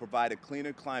opportunity to provide a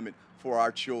cleaner climate for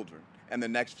our children and the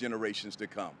next generations to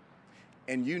come.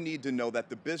 And you need to know that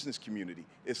the business community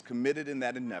is committed in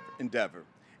that endeavor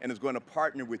and is going to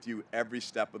partner with you every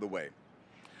step of the way.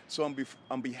 So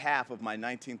on behalf of my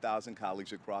 19,000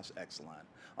 colleagues across Exelon,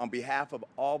 on behalf of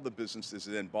all the businesses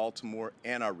in Baltimore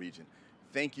and our region,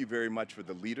 thank you very much for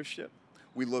the leadership.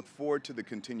 We look forward to the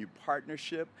continued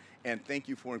partnership, and thank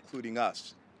you for including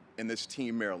us in this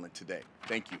Team Maryland today.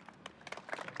 Thank you.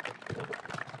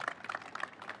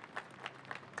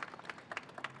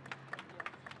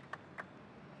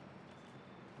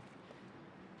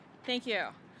 Thank you.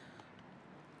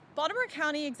 Baltimore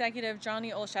County Executive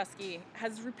Johnny Olszewski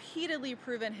has repeatedly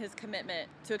proven his commitment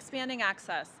to expanding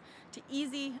access to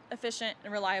easy, efficient,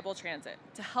 and reliable transit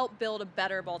to help build a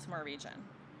better Baltimore region.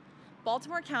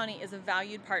 Baltimore County is a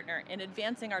valued partner in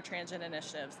advancing our transit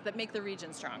initiatives that make the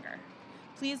region stronger.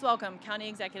 Please welcome County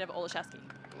Executive Olszewski.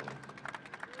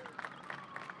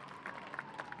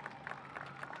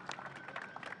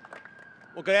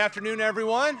 Well, good afternoon,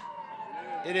 everyone.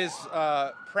 It is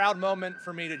a proud moment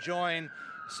for me to join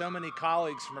so many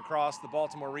colleagues from across the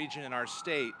Baltimore region and our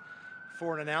state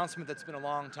for an announcement that's been a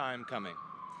long time coming.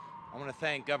 I want to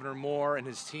thank Governor Moore and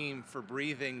his team for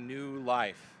breathing new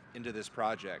life into this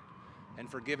project and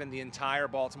for giving the entire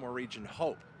Baltimore region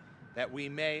hope that we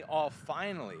may all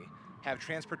finally have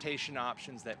transportation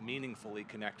options that meaningfully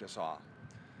connect us all.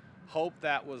 Hope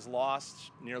that was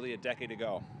lost nearly a decade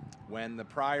ago when the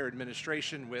prior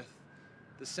administration, with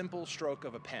the simple stroke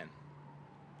of a pen,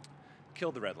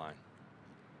 killed the Red Line,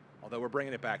 although we're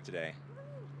bringing it back today.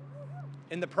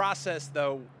 In the process,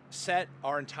 though, set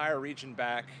our entire region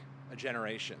back a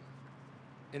generation.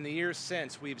 In the years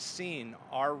since, we've seen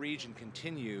our region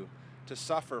continue to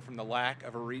suffer from the lack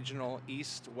of a regional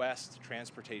east-west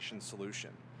transportation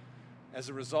solution. As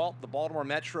a result, the Baltimore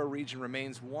metro region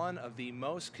remains one of the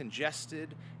most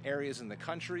congested areas in the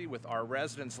country, with our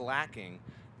residents lacking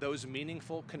those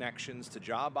meaningful connections to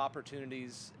job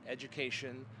opportunities,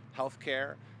 education,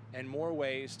 healthcare, and more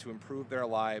ways to improve their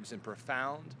lives in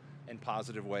profound and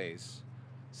positive ways.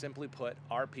 Simply put,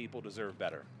 our people deserve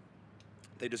better.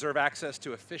 They deserve access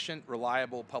to efficient,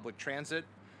 reliable public transit.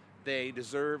 They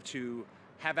deserve to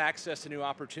have access to new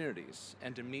opportunities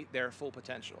and to meet their full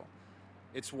potential.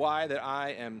 It's why that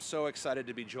I am so excited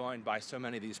to be joined by so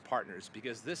many of these partners,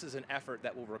 because this is an effort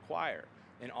that will require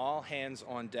an all hands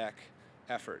on deck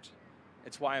effort.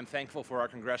 It's why I'm thankful for our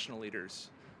congressional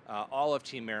leaders, all of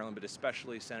Team Maryland, but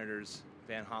especially Senators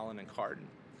Van Hollen and Cardin.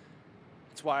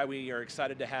 It's why we are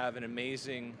excited to have an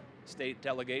amazing state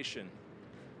delegation,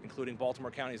 including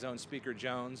Baltimore County's own Speaker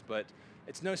Jones, but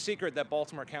it's no secret that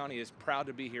Baltimore County is proud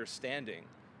to be here standing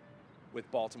with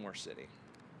Baltimore City.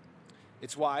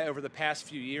 It's why over the past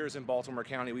few years in Baltimore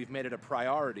County, we've made it a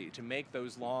priority to make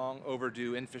those long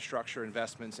overdue infrastructure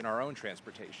investments in our own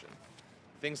transportation.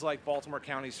 Things like Baltimore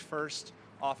County's first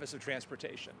Office of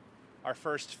Transportation, our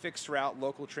first fixed route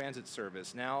local transit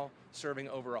service, now serving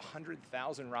over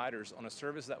 100,000 riders on a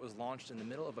service that was launched in the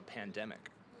middle of a pandemic.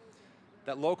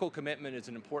 That local commitment is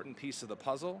an important piece of the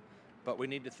puzzle, but we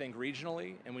need to think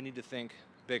regionally and we need to think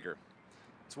bigger.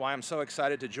 That's why I'm so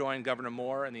excited to join Governor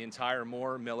Moore and the entire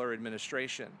Moore-Miller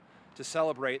administration to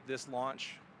celebrate this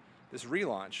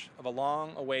relaunch of a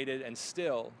long-awaited and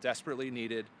still desperately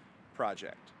needed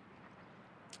project.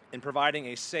 In providing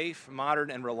a safe, modern,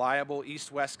 and reliable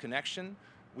east-west connection,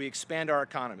 we expand our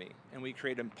economy and we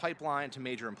create a pipeline to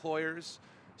major employers,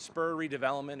 spur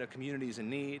redevelopment of communities in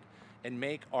need, and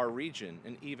make our region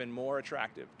an even more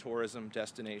attractive tourism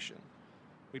destination.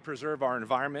 We preserve our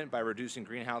environment by reducing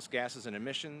greenhouse gases and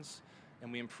emissions,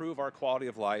 and we improve our quality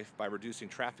of life by reducing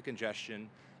traffic congestion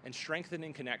and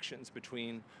strengthening connections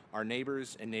between our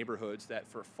neighbors and neighborhoods that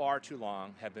for far too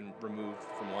long have been removed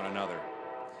from one another.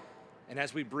 And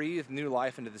as we breathe new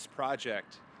life into this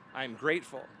project, I am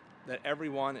grateful that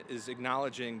everyone is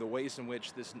acknowledging the ways in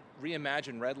which this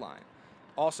reimagined Red Line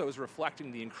also is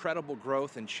reflecting the incredible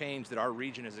growth and change that our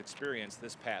region has experienced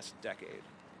this past decade.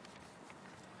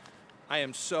 I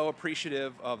am so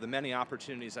appreciative of the many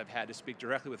opportunities I've had to speak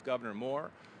directly with Governor Moore,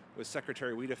 with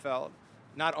Secretary Wiedefeld,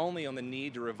 not only on the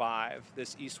need to revive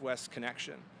this east-west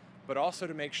connection, but also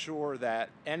to make sure that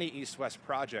any east-west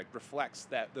project reflects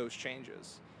those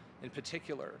changes. In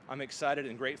particular, I'm excited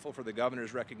and grateful for the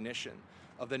governor's recognition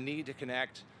of the need to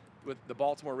connect with the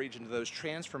Baltimore region to those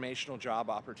transformational job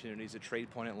opportunities at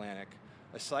Trade Point Atlantic,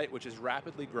 a site which has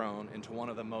rapidly grown into one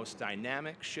of the most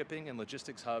dynamic shipping and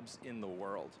logistics hubs in the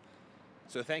world.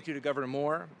 So thank you to Governor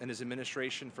Moore and his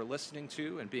administration for listening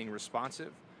to and being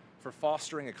responsive, for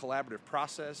fostering a collaborative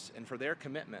process, and for their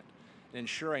commitment in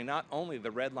ensuring not only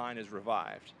the Red Line is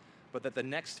revived, but that the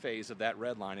next phase of that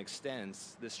Red Line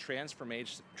extends this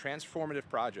transformative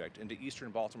project into eastern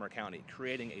Baltimore County,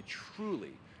 creating a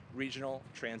truly regional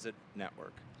transit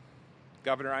network.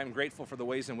 Governor, I'm grateful for the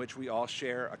ways in which we all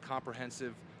share a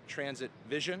comprehensive transit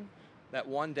vision that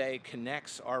one day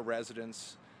connects our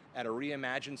residents at a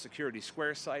reimagined Security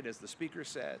Square site, as the speaker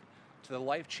said, to the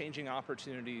life-changing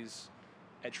opportunities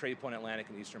at Trade Point Atlantic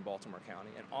in eastern Baltimore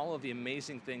County, and all of the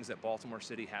amazing things that Baltimore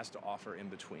City has to offer in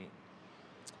between.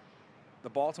 The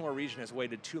Baltimore region has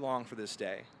waited too long for this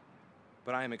day,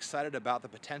 but I am excited about the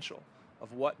potential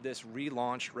of what this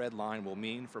relaunched Red Line will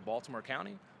mean for Baltimore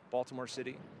County, Baltimore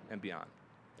City, and beyond.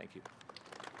 Thank you.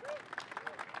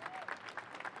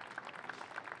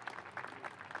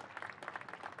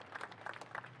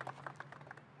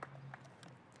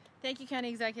 Thank you, County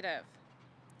Executive.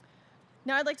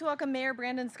 Now I'd like to welcome Mayor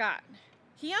Brandon Scott.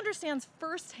 He understands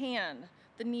firsthand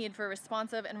the need for a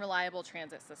responsive and reliable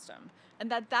transit system,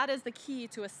 and that is the key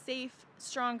to a safe,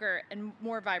 stronger, and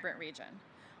more vibrant region.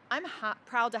 I'm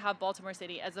proud to have Baltimore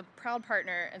City as a proud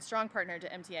partner and strong partner to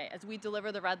MTA as we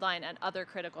deliver the Red Line and other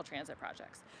critical transit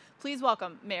projects. Please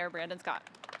welcome Mayor Brandon Scott.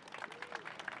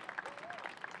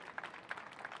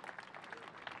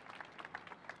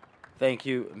 Thank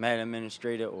you, Madam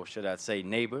Administrator, or should I say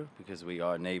neighbor, because we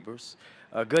are neighbors.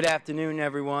 Good afternoon,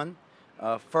 everyone.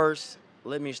 First,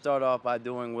 let me start off by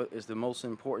doing what is the most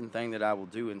important thing that I will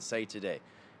do and say today,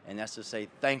 and that's to say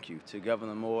thank you to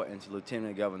Governor Moore and to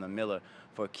Lieutenant Governor Miller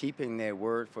for keeping their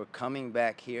word, for coming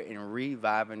back here and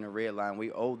reviving the Red Line.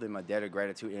 We owe them a debt of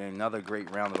gratitude and another great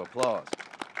round of applause.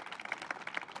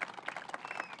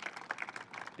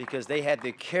 Because they had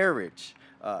the courage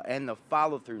and the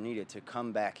follow-through needed to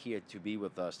come back here to be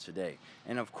with us today.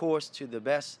 And of course, to the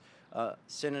best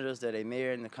senators that a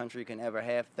mayor in the country can ever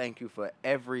have, thank you for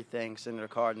everything, Senator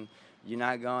Cardin. You're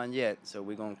not gone yet, so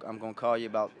I'm gonna call you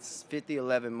about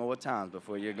 11 more times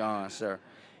before you're gone, sir.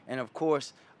 And of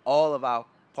course, all of our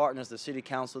partners, the City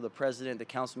Council, the President, the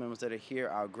council members that are here,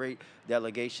 our great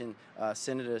delegation,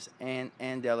 senators and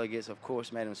delegates, of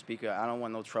course, Madam Speaker. I don't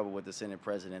want no trouble with the Senate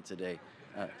President today.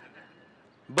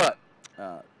 But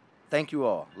thank you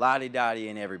all, lottie-dottie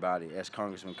and everybody, as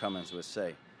Congressman Cummings would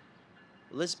say.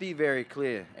 Let's be very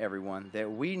clear, everyone,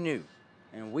 that we knew,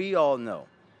 and we all know,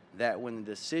 that when the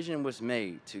decision was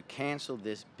made to cancel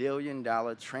this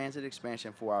billion-dollar transit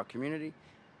expansion for our community,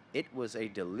 it was a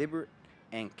deliberate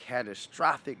and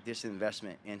catastrophic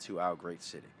disinvestment into our great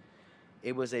city.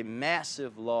 It was a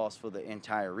massive loss for the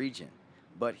entire region,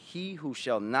 but he who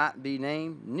shall not be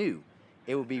named knew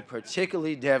it would be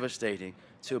particularly devastating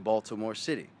to Baltimore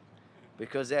City.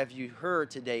 Because as you heard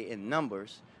today in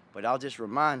numbers, but I'll just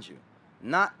remind you,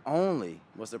 not only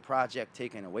was the project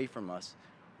taken away from us,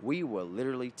 we were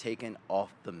literally taken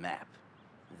off the map.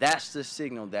 That's the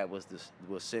signal that was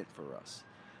sent for us.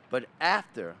 But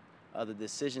after the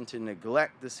decision to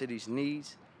neglect the city's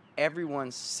needs,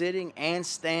 everyone sitting and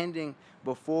standing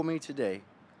before me today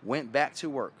went back to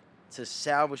work to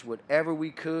salvage whatever we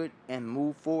could and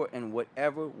move forward in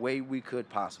whatever way we could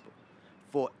possible.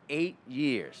 For 8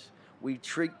 years, we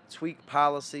tweaked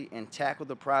policy and tackled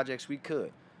the projects we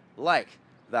could, like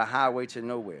the Highway to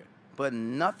Nowhere. But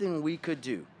nothing we could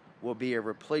do will be a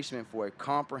replacement for a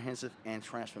comprehensive and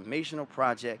transformational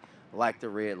project like the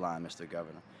Red Line, Mr.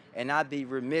 Governor. And I'd be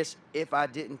remiss if I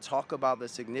didn't talk about the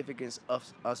significance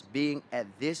of us being at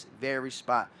this very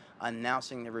spot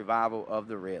announcing the revival of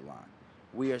the Red Line.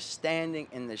 We are standing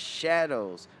in the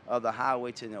shadows of the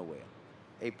Highway to Nowhere,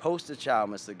 a poster child,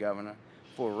 Mr. Governor,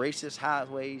 for racist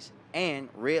highways and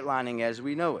redlining as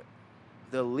we know it.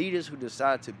 The leaders who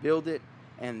decided to build it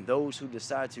and those who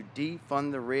decided to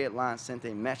defund the Red Line sent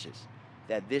a message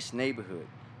that this neighborhood,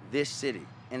 this city,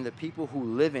 and the people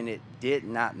who live in it did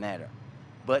not matter.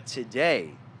 But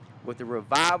today, with the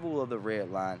revival of the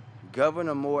Red Line,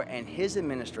 Governor Moore and his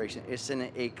administration is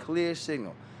sending a clear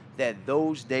signal that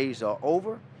those days are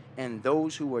over and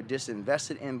those who were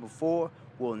disinvested in before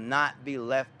will not be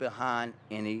left behind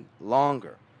any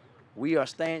longer. We are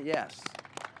standing, yes.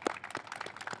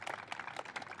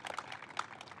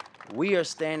 We are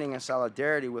standing in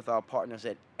solidarity with our partners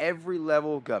at every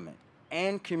level of government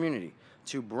and community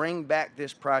to bring back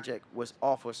this project, which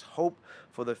offers hope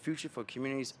for the future for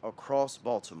communities across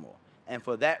Baltimore. And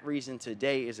for that reason,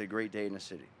 today is a great day in the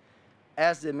city.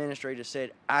 As the administrator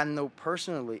said, I know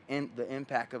personally the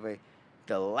impact of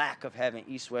the lack of having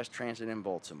east-west transit in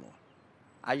Baltimore.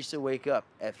 I used to wake up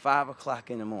at 5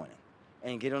 o'clock in the morning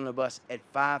and get on the bus at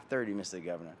 5:30, Mr.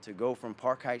 Governor, to go from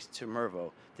Park Heights to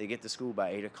Mervo to get to school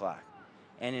by 8 o'clock.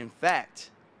 And in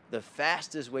fact, the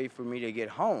fastest way for me to get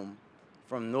home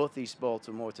from northeast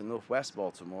Baltimore to northwest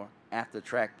Baltimore after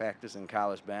track practice and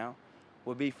college bound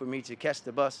would be for me to catch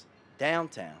the bus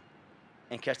downtown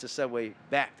and catch the subway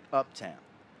back uptown.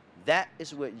 That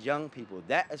is what young people,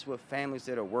 that is what families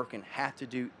that are working have to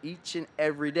do each and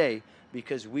every day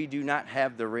because we do not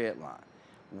have the Red Line.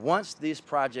 Once this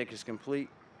project is complete,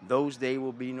 those days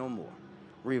will be no more.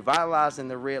 Revitalizing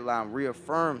the Red Line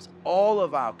reaffirms all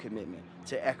of our commitment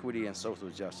to equity and social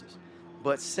justice.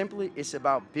 But simply, it's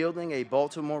about building a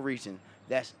Baltimore region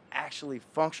that's actually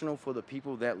functional for the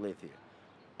people that live here.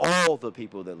 All the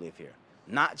people that live here.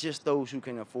 Not just those who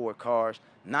can afford cars,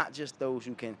 not just those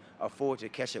who can afford to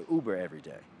catch an Uber every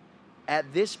day.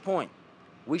 At this point,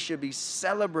 we should be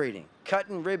celebrating,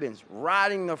 cutting ribbons,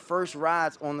 riding the first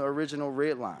rides on the original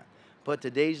Red Line. But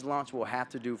today's launch will have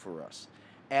to do for us.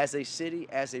 As a city,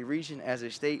 as a region, as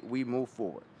a state, we move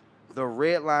forward. The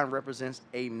Red Line represents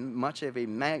much of a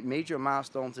major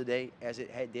milestone today as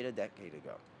it did a decade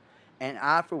ago. And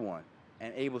I, for one,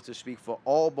 am able to speak for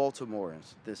all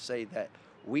Baltimoreans to say that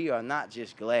we are not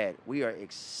just glad, we are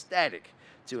ecstatic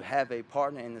to have a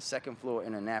partner in the second floor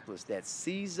in Annapolis that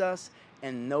sees us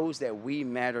and knows that we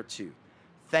matter too.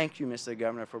 Thank you, Mr.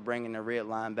 Governor, for bringing the Red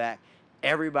Line back.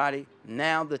 Everybody,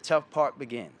 now the tough part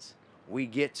begins. We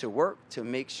get to work to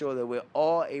make sure that we're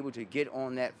all able to get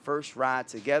on that first ride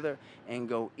together and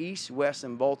go east, west,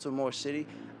 in Baltimore City,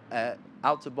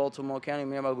 out to Baltimore County.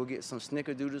 Maybe I'll go get some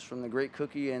snickerdoodles from the Great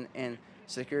Cookie and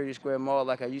Security Square Mall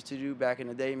like I used to do back in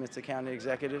the day, Mr. County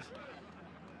Executive.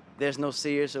 There's no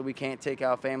Sears, so we can't take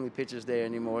our family pictures there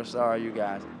anymore. Sorry, you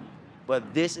guys.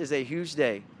 But this is a huge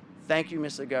day. Thank you,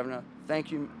 Mr. Governor.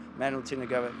 Thank you, Madam Lieutenant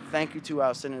Governor. Thank you to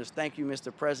our senators. Thank you,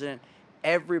 Mr. President.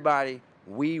 Everybody,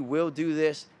 we will do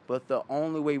this, but the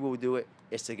only way we'll do it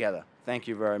is together. Thank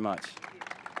you very much.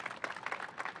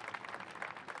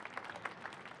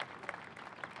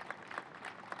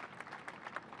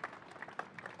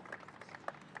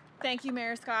 Thank you,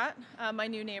 Mayor Scott, my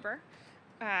new neighbor.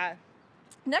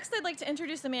 Next, I'd like to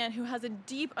introduce a man who has a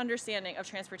deep understanding of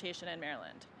transportation in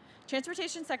Maryland.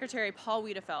 Transportation Secretary Paul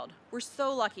Wiedefeld. We're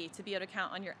so lucky to be able to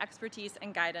count on your expertise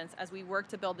and guidance as we work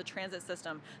to build the transit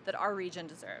system that our region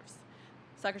deserves.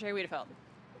 Secretary Wiedefeld.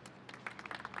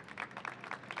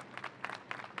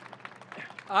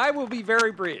 I will be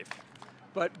very brief,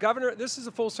 but Governor, this is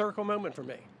a full circle moment for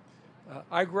me.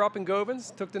 I grew up in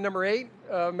Govens, took the number 8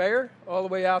 mayor all the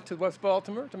way out to West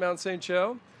Baltimore, to Mount St.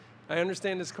 Joe. I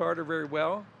understand this corridor very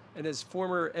well, and as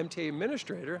former MTA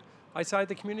administrator, I signed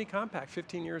the Community Compact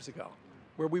 15 years ago,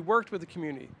 where we worked with the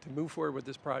community to move forward with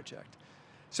this project.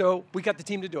 So we got the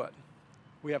team to do it.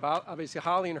 We have obviously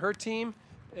Holly and her team,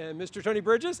 and Mr. Tony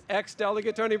Bridges,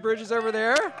 ex-delegate Tony Bridges over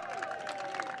there.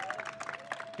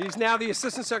 He's now the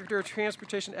Assistant Secretary of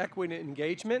Transportation, Equity, and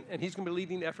Engagement, and he's going to be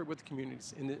leading the effort with the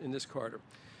communities in this corridor.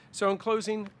 So in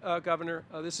closing, Governor,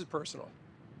 this is personal.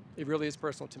 It really is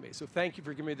personal to me. So thank you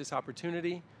for giving me this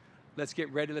opportunity. Let's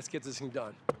get ready. Let's get this thing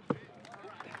done.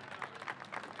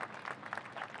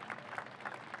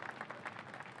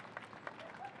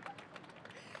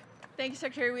 Thank you,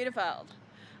 Secretary Wiedefeld.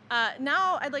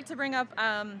 Now I'd like to bring up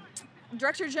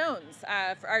Director Jones.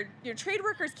 For our trade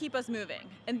workers keep us moving,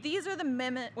 and these are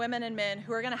the women and men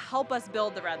who are going to help us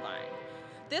build the Red Line.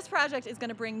 This project is going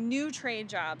to bring new trade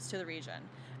jobs to the region,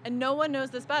 and no one knows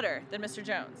this better than Mr.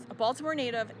 Jones, a Baltimore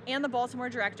native and the Baltimore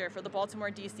director for the Baltimore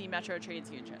DC Metro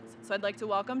Trades Unions. So I'd like to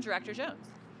welcome Director Jones.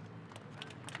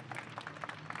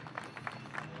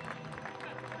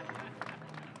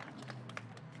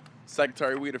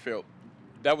 Secretary Wiedefeld,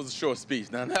 that was a short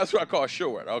speech. Now that's what I call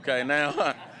short. Okay,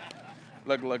 now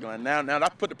look, now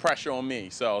that put the pressure on me.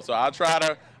 So I'll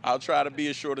try to be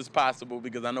as short as possible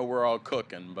because I know we're all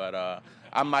cooking. But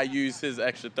I might use his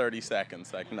extra 30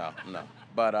 seconds. Like no.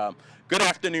 But good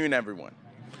afternoon, everyone.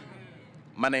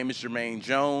 My name is Jermaine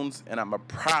Jones, and I'm a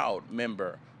proud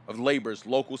member of Labor's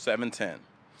Local 710.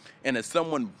 And as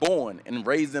someone born and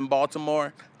raised in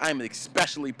Baltimore, I'm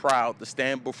especially proud to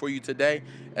stand before you today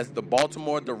as the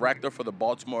Baltimore Director for the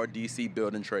Baltimore DC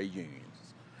Building Trade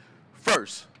Unions.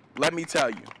 First, let me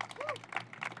tell you,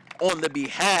 on the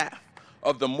behalf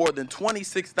of the more than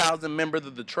 26,000 members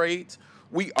of the trades,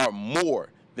 we are more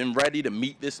than ready to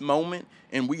meet this moment,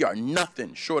 and we are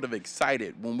nothing short of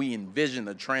excited when we envision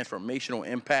the transformational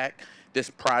impact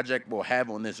this project will have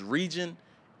on this region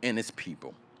and its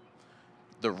people.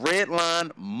 The Red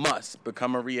Line must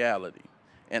become a reality,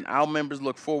 and our members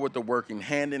look forward to working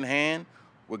hand in hand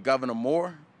with Governor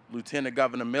Moore, Lieutenant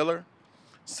Governor Miller,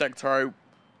 Secretary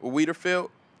Wiedefeld,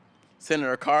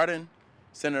 Senator Cardin,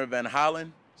 Senator Van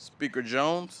Hollen, Speaker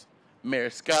Jones,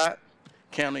 Mayor Scott,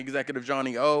 County Executive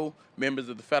Johnny O, members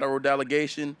of the federal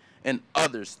delegation, and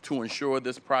others to ensure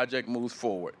this project moves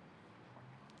forward.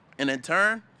 And in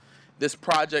turn, this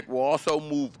project will also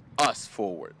move us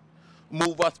forward.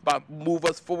 Move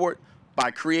us forward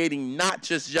by creating not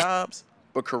just jobs,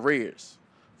 but careers.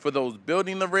 For those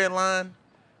building the Red Line,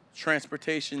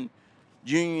 transportation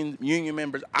union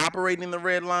members operating the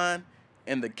Red Line,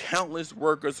 and the countless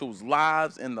workers whose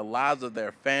lives and the lives of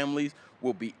their families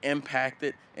will be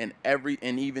impacted and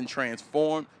even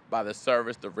transformed by the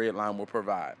service the Red Line will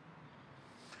provide.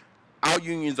 Our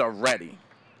unions are ready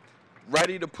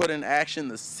to put in action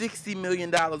the $60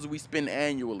 million we spend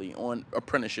annually on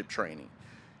apprenticeship training.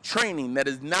 Training that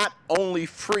is not only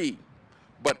free,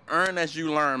 but earn as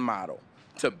you learn model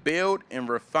to build and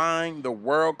refine the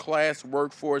world-class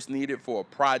workforce needed for a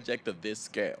project of this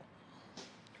scale.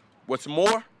 What's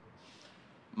more,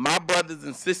 my brothers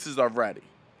and sisters are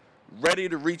ready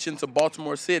to reach into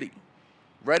Baltimore City,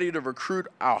 ready to recruit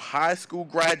our high school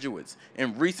graduates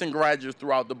and recent graduates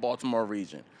throughout the Baltimore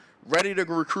region, ready to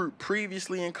recruit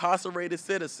previously incarcerated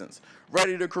citizens,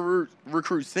 ready to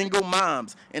recruit single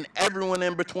moms and everyone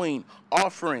in between,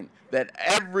 offering that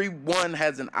everyone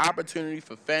has an opportunity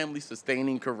for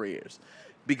family-sustaining careers.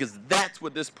 Because that's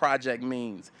what this project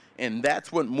means, and that's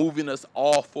what moving us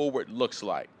all forward looks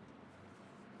like.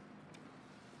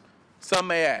 Some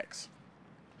may ask,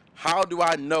 how do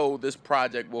I know this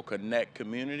project will connect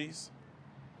communities?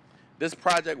 This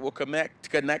project will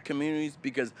connect communities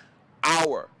because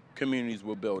our communities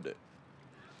will build it.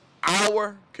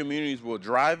 Our communities will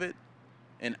drive it,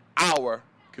 and our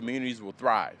communities will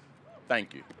thrive.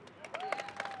 Thank you.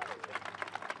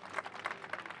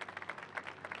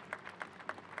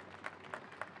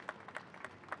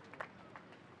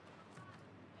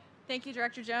 Thank you,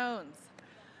 Director Jones.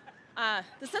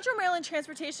 The Central Maryland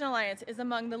Transportation Alliance is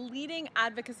among the leading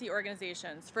advocacy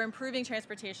organizations for improving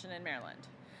transportation in Maryland.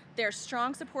 They are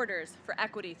strong supporters for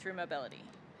equity through mobility.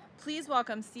 Please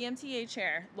welcome CMTA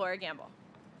Chair Laura Gamble.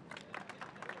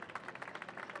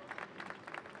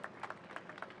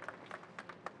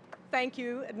 Thank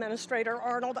you, Administrator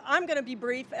Arnold. I'm going to be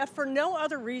brief, if for no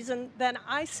other reason than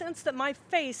I sense that my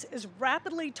face is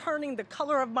rapidly turning the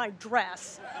color of my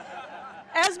dress,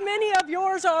 as many of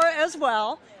yours are as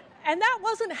well. And that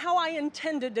wasn't how I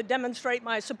intended to demonstrate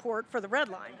my support for the Red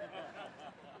Line.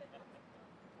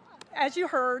 As you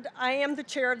heard, I am the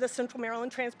chair of the Central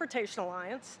Maryland Transportation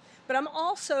Alliance, but I'm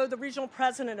also the regional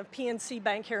president of PNC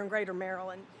Bank here in Greater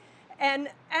Maryland. And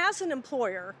as an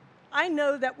employer, I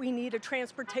know that we need a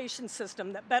transportation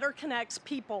system that better connects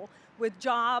people with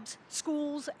jobs,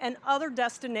 schools, and other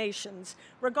destinations,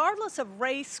 regardless of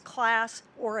race, class,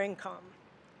 or income.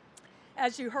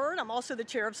 As you heard, I'm also the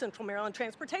chair of Central Maryland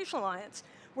Transportation Alliance,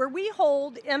 where we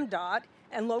hold MDOT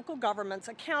and local governments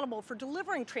accountable for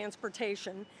delivering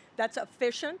transportation that's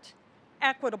efficient,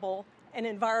 equitable, and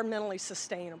environmentally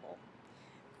sustainable.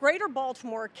 Greater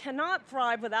Baltimore cannot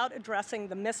thrive without addressing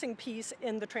the missing piece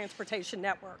in the transportation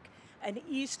network, an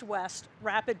east-west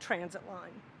rapid transit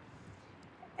line.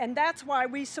 And that's why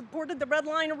we supported the Red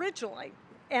Line originally,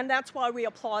 and that's why we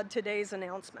applaud today's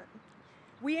announcement.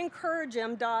 We encourage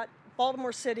MDOT,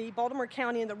 Baltimore City, Baltimore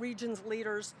County, and the region's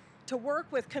leaders to work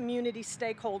with community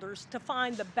stakeholders to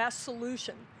find the best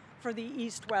solution for the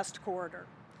east-west corridor.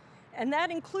 And that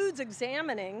includes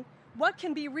examining what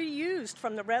can be reused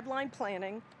from the Red Line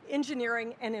planning,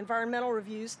 engineering, and environmental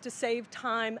reviews to save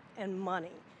time and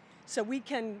money so we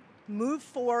can move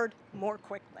forward more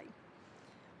quickly.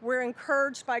 We're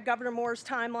encouraged by Governor Moore's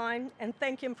timeline and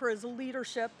thank him for his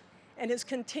leadership and his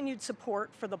continued support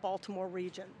for the Baltimore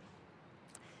region.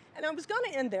 And I was going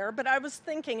to end there, but I was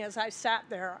thinking as I sat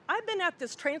there, I've been at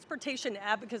this transportation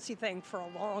advocacy thing for a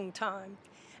long time,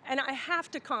 and I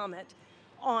have to comment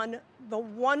on the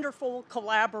wonderful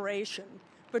collaboration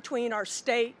between our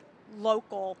state,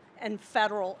 local, and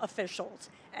federal officials.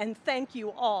 And thank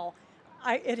you all.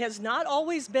 It has not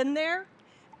always been there,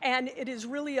 and it is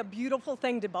really a beautiful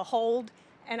thing to behold,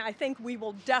 and I think we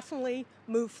will definitely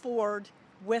move forward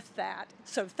with that.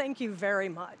 So thank you very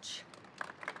much.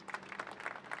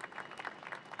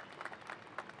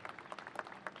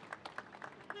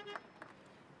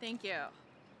 Thank you.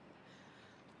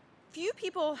 Few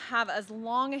people have as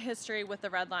long a history with the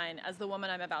Red Line as the woman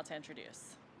I'm about to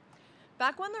introduce.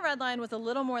 Back when the Red Line was a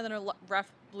little more than a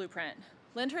rough blueprint,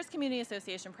 Lyndhurst Community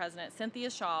Association President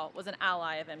Cynthia Shaw was an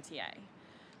ally of MTA.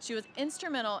 She was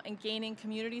instrumental in gaining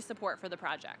community support for the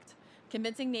project,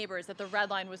 convincing neighbors that the Red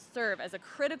Line would serve as a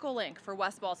critical link for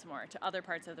West Baltimore to other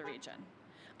parts of the region.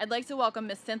 I'd like to welcome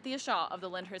Ms. Cynthia Shaw of the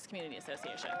Lyndhurst Community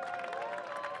Association.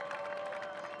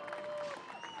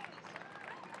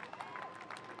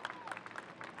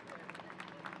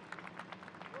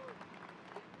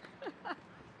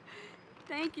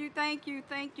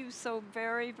 Thank you so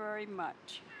very, very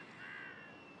much.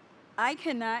 I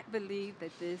cannot believe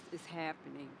that this is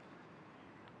happening.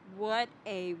 What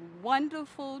a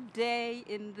wonderful day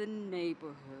in the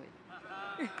neighborhood.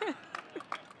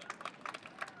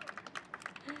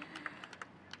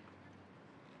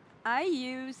 I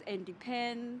use and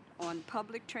depend on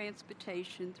public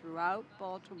transportation throughout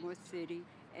Baltimore City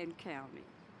and County.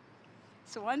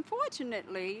 So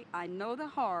unfortunately, I know the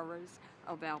horrors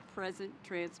of our present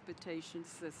transportation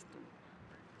system.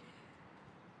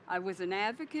 I was an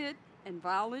advocate and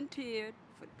volunteered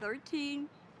for 13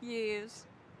 years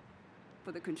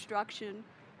for the construction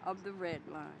of the Red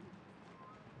Line.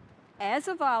 As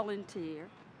a volunteer,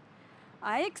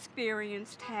 I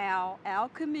experienced how our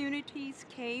communities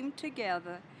came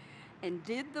together and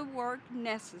did the work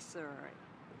necessary.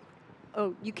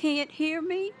 Oh, you can't hear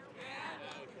me?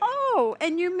 Oh,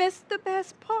 and you missed the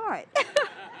best part.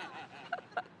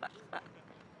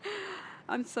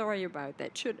 I'm sorry about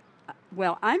that.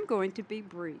 Well, I'm going to be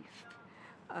brief.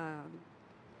 I'm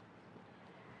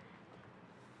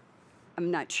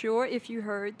not sure if you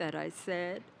heard that I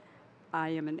said I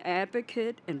am an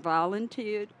advocate and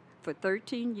volunteered for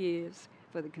 13 years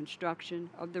for the construction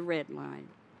of the Red Line.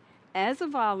 As a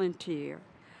volunteer,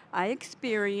 I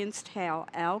experienced how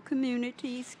our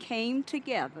communities came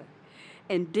together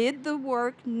and did the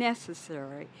work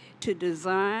necessary to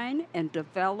design and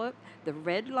develop the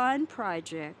Red Line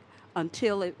project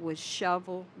until it was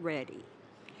shovel ready.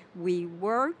 We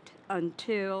worked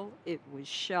until it was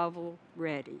shovel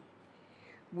ready.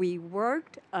 We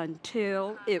worked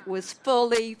until it was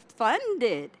fully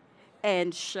funded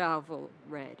and shovel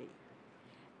ready.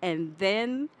 And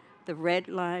then the Red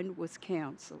Line was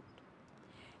canceled.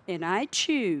 And I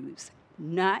choose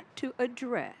not to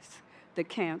address the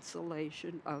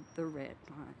cancellation of the Red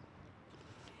Line.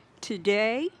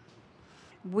 Today,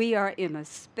 we are in a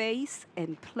space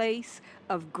and place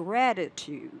of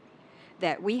gratitude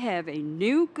that we have a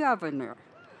new governor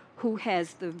who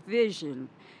has the vision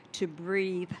to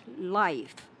breathe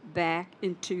life back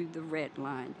into the Red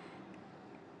Line.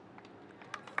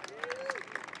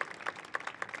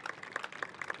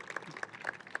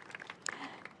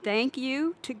 Thank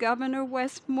you to Governor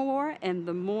Westmore and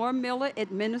the Moore-Miller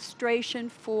administration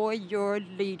for your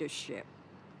leadership.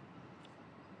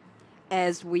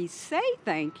 As we say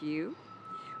thank you,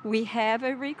 we have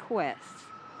a request.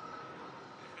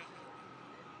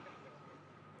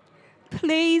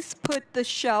 Please put the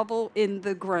shovel in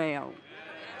the ground.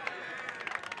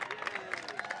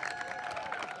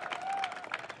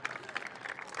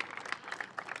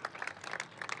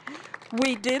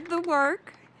 We did the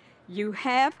work. You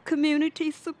have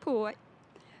community support.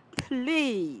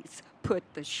 Please put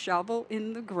the shovel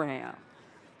in the ground.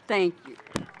 Thank you.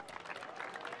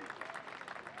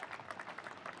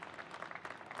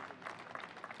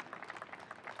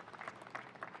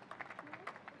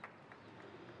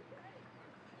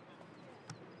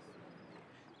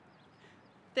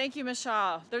 Thank you, Ms.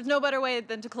 Shaw. There's no better way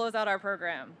than to close out our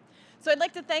program. So I'd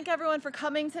like to thank everyone for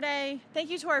coming today. Thank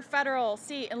you to our federal,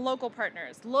 state, and local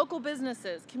partners, local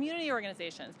businesses, community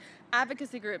organizations,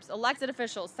 advocacy groups, elected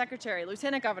officials, secretary,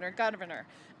 lieutenant governor,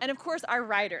 and of course our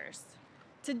riders.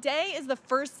 Today is the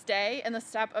first day in the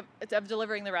step of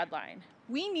delivering the Red Line.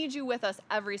 We need you with us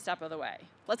every step of the way.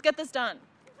 Let's get this done.